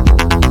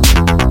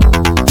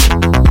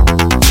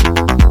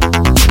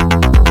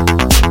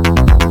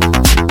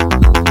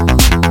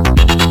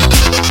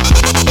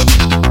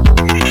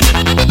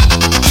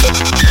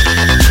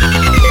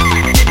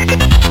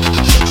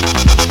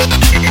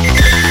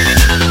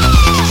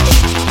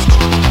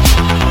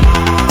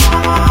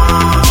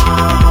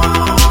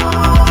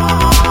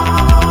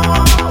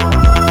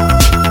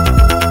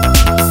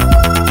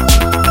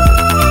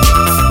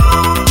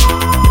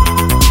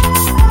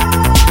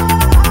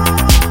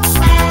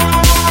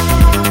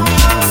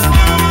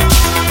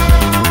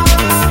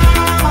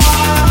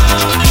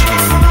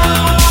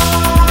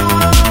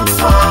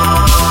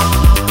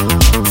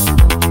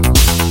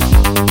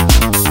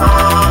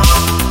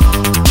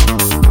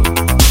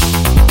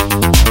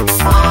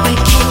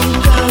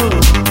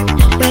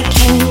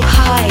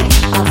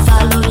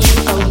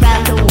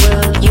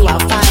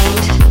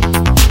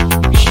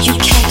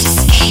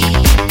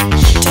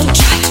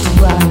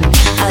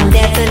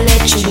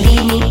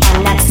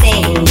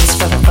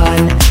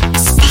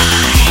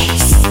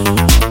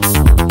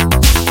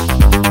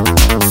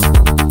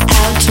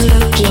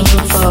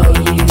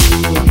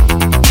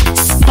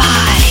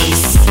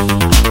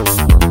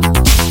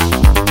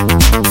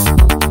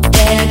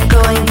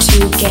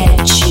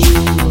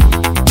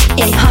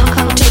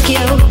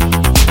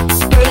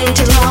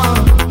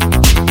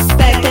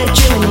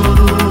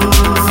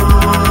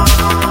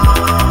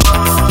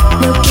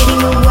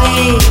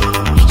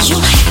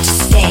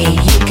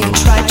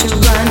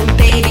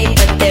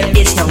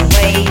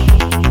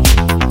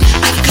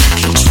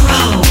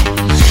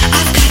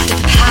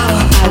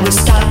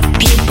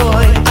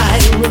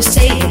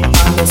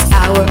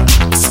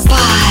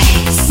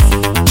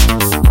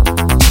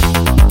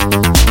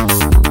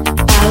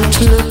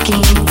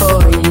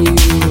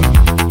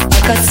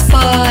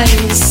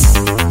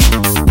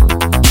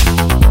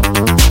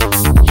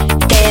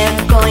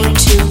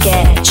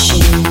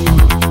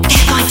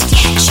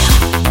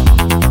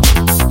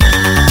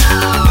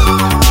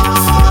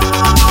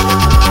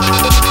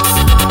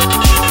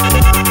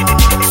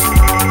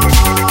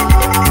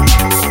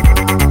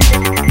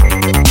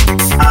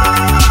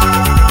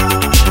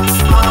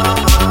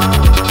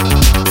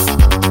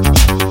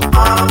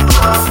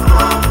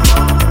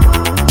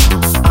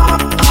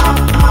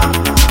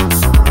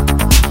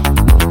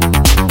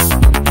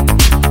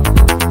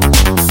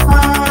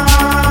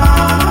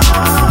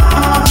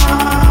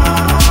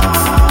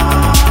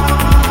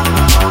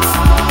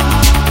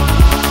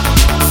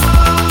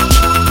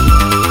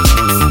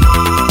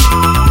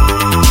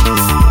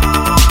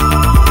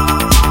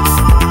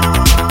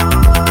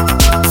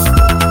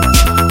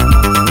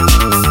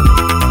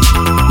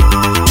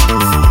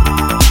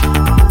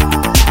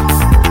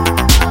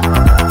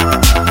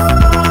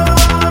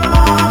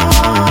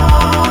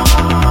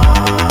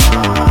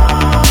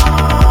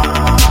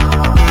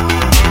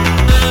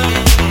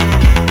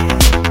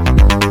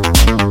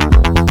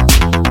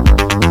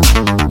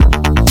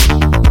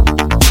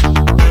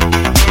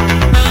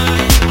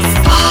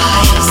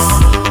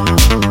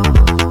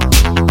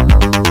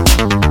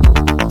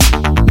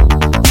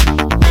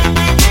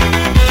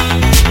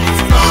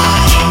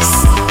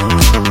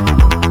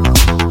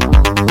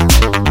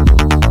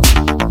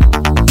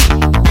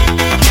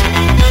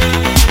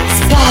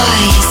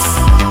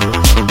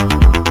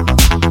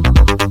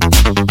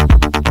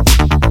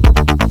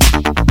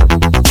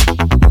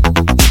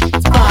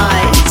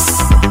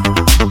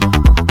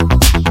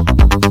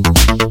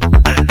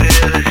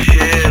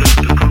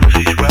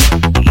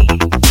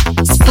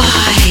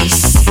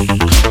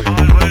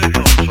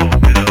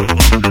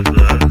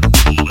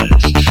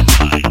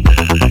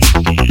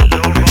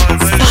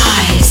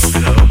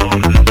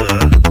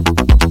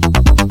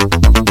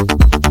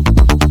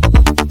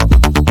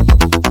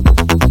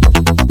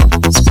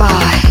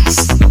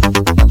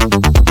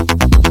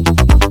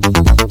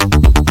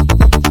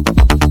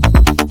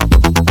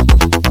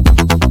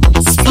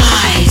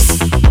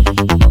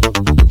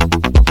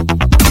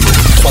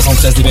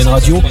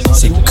 Radio,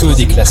 c'est que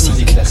des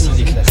classiques.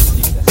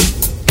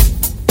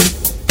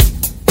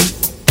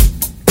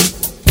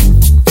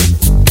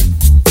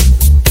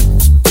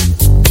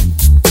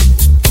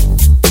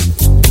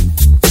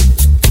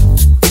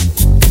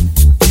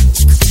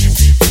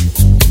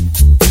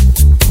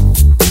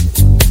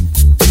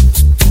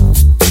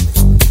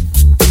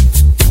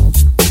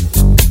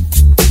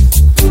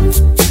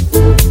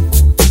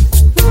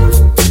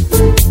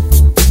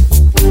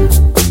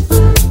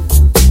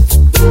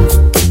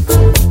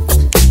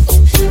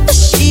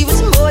 She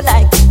was more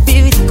like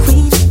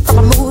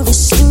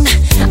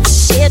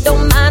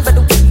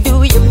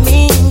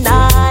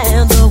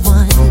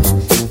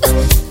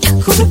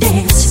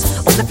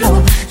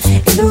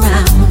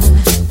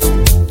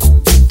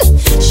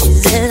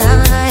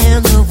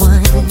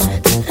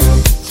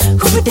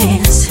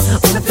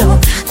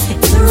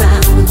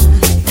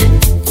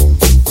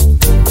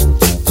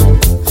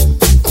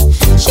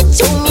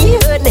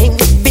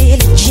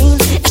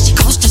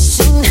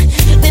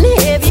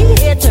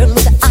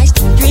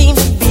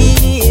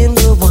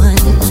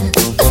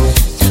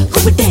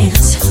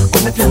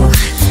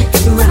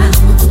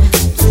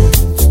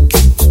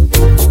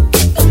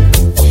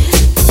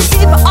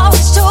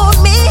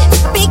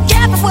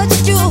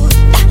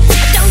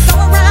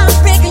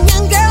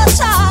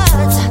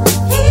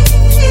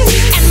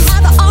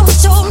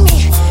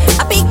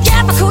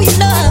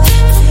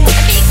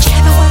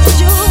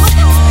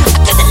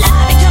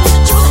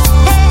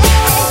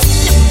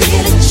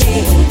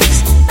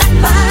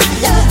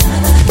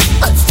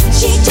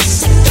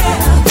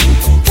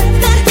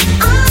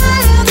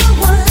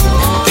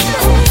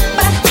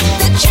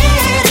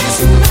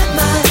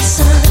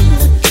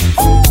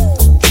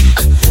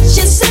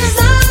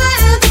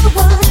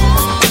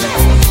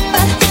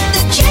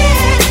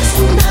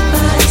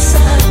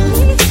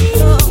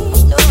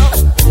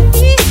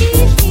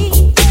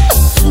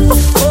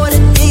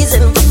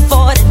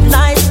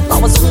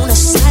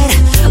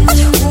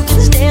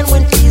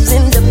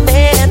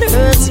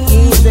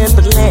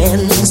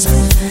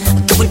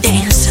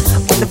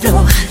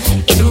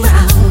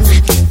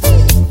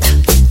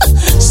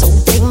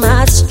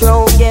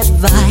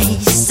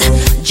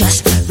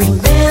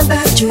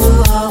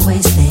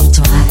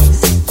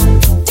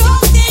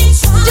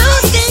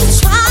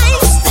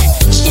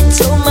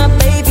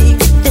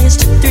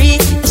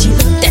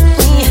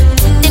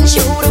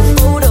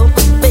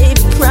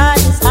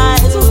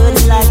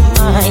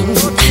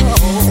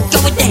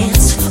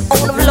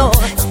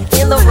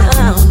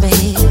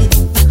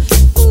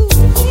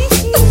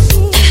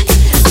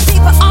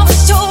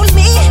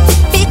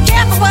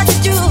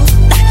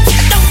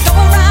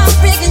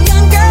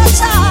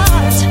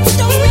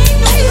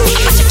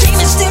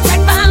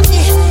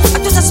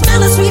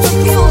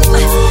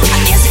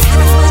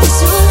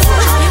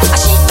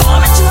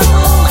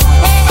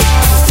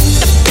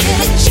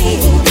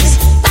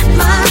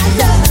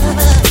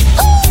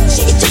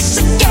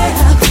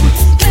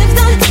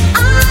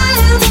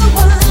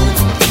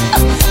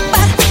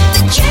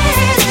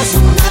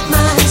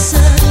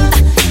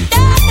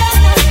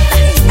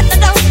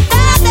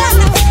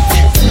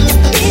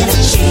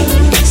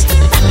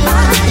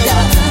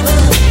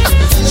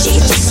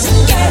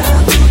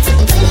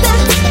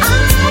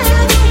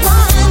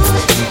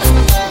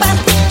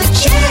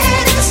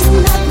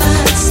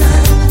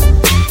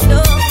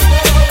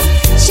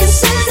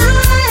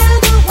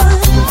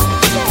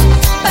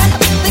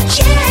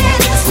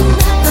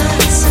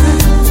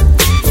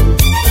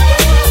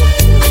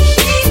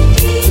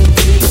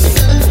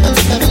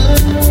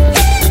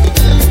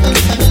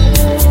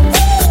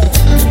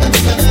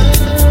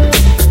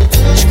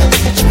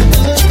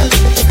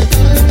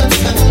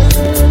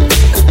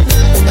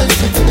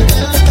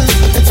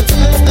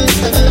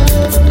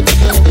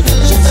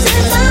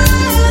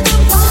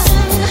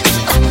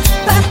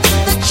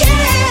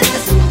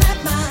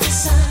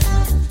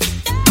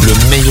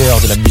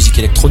de la musique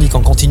électronique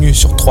en continu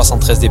sur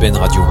 313 DBN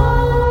Radio.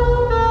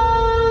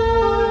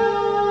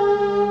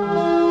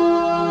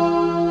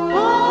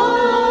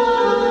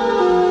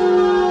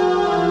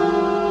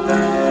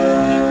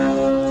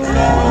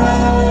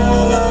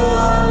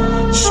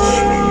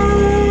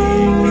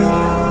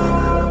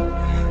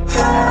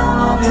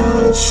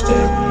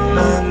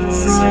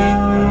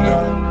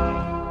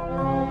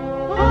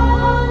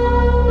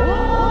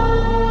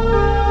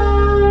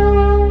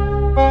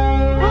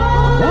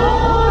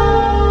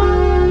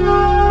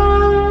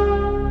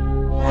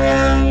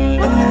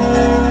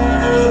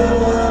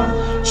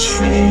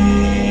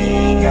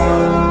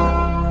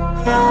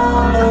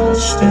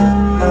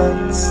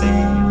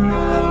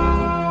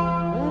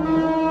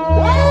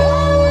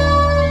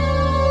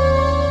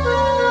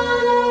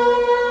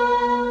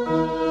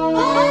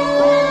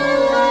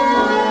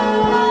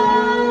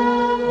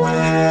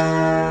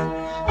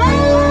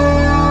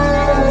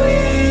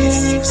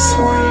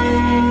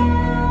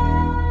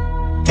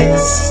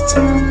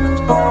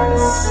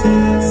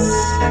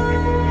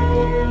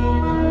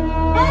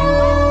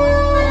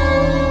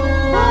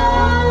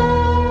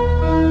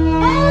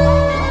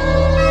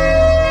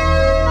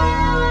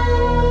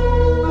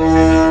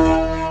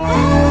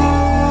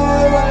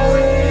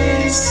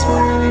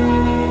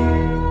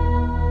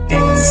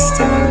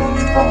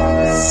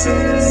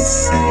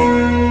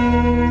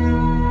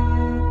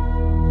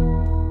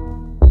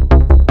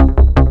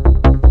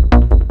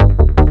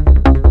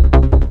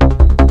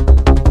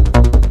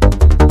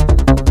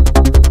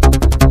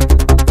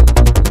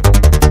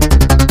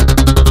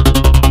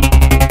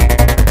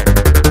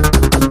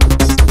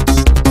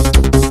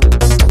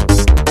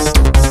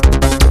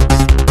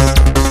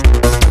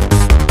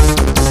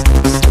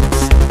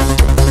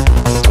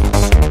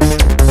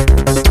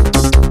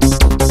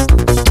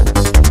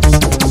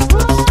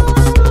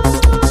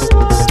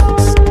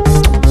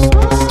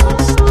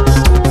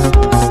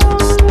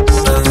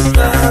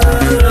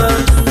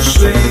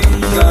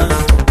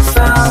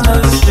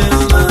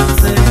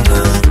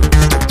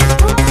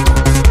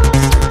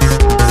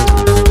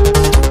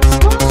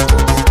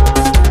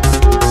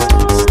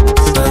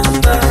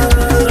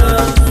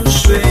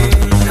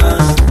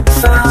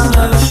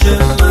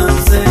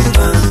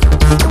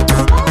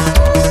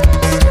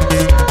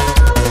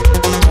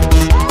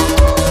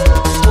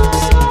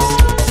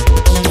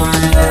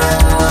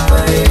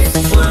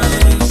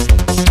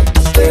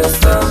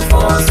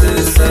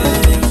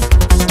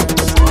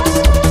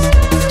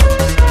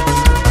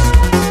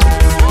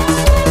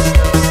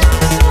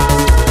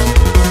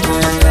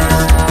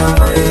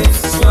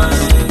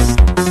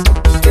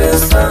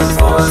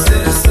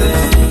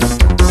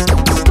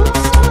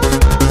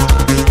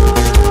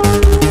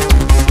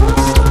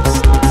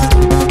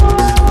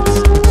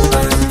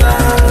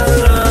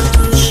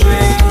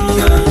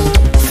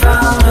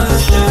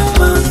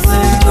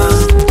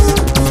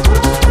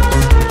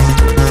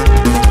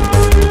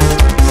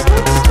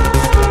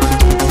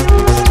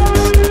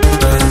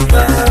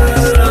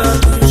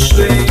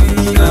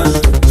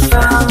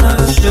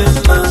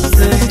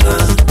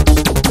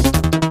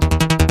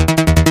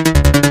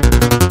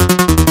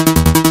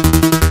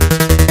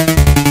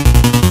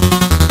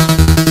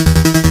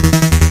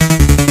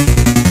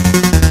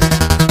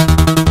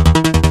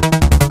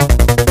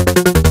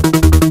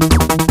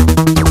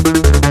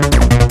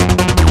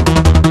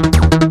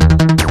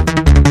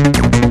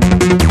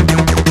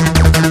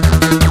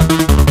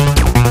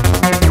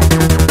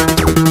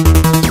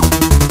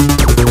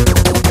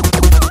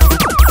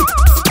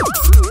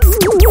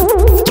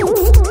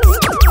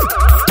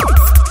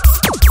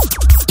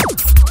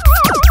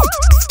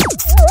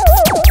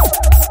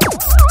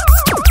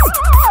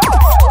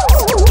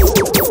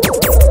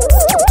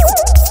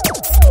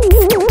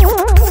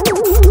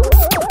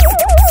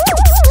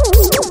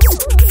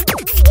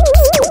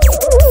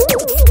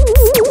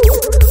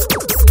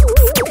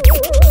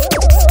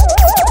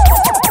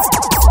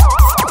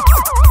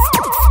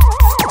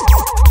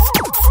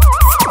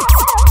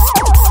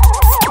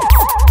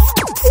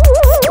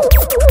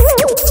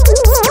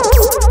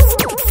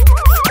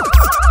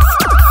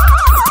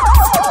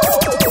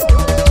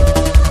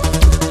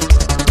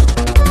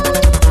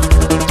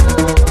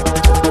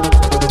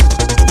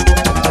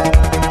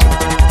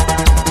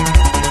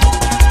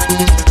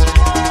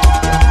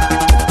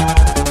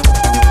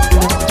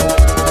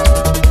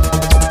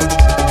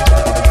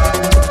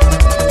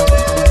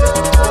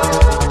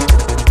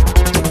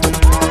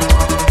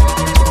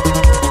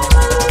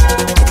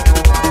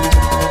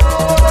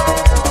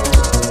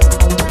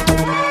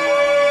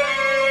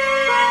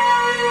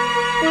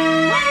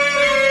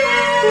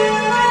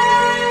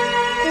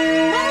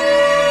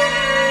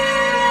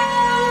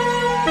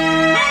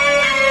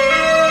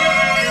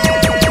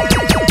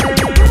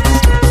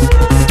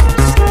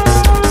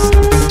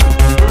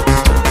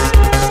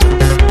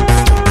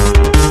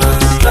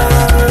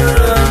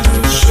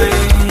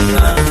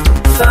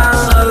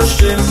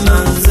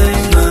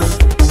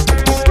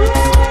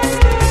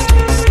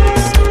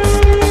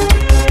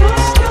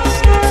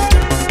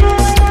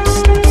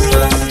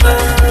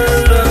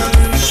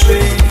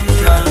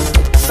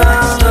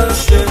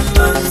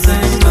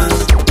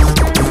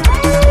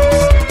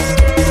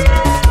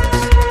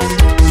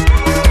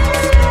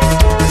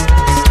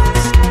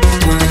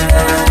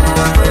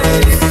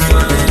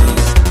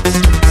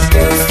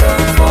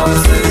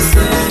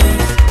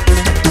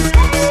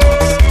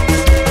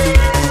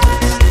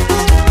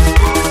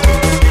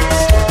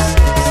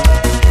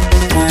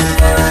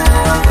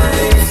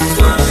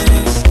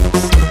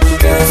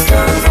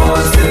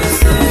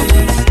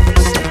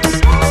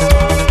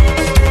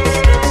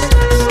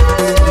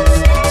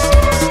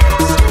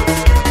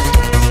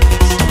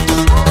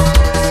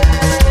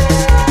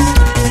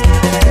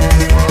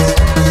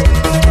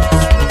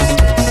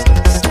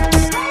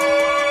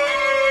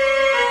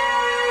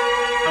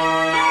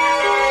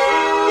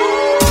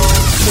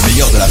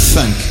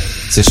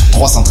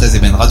 313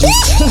 Even Radio.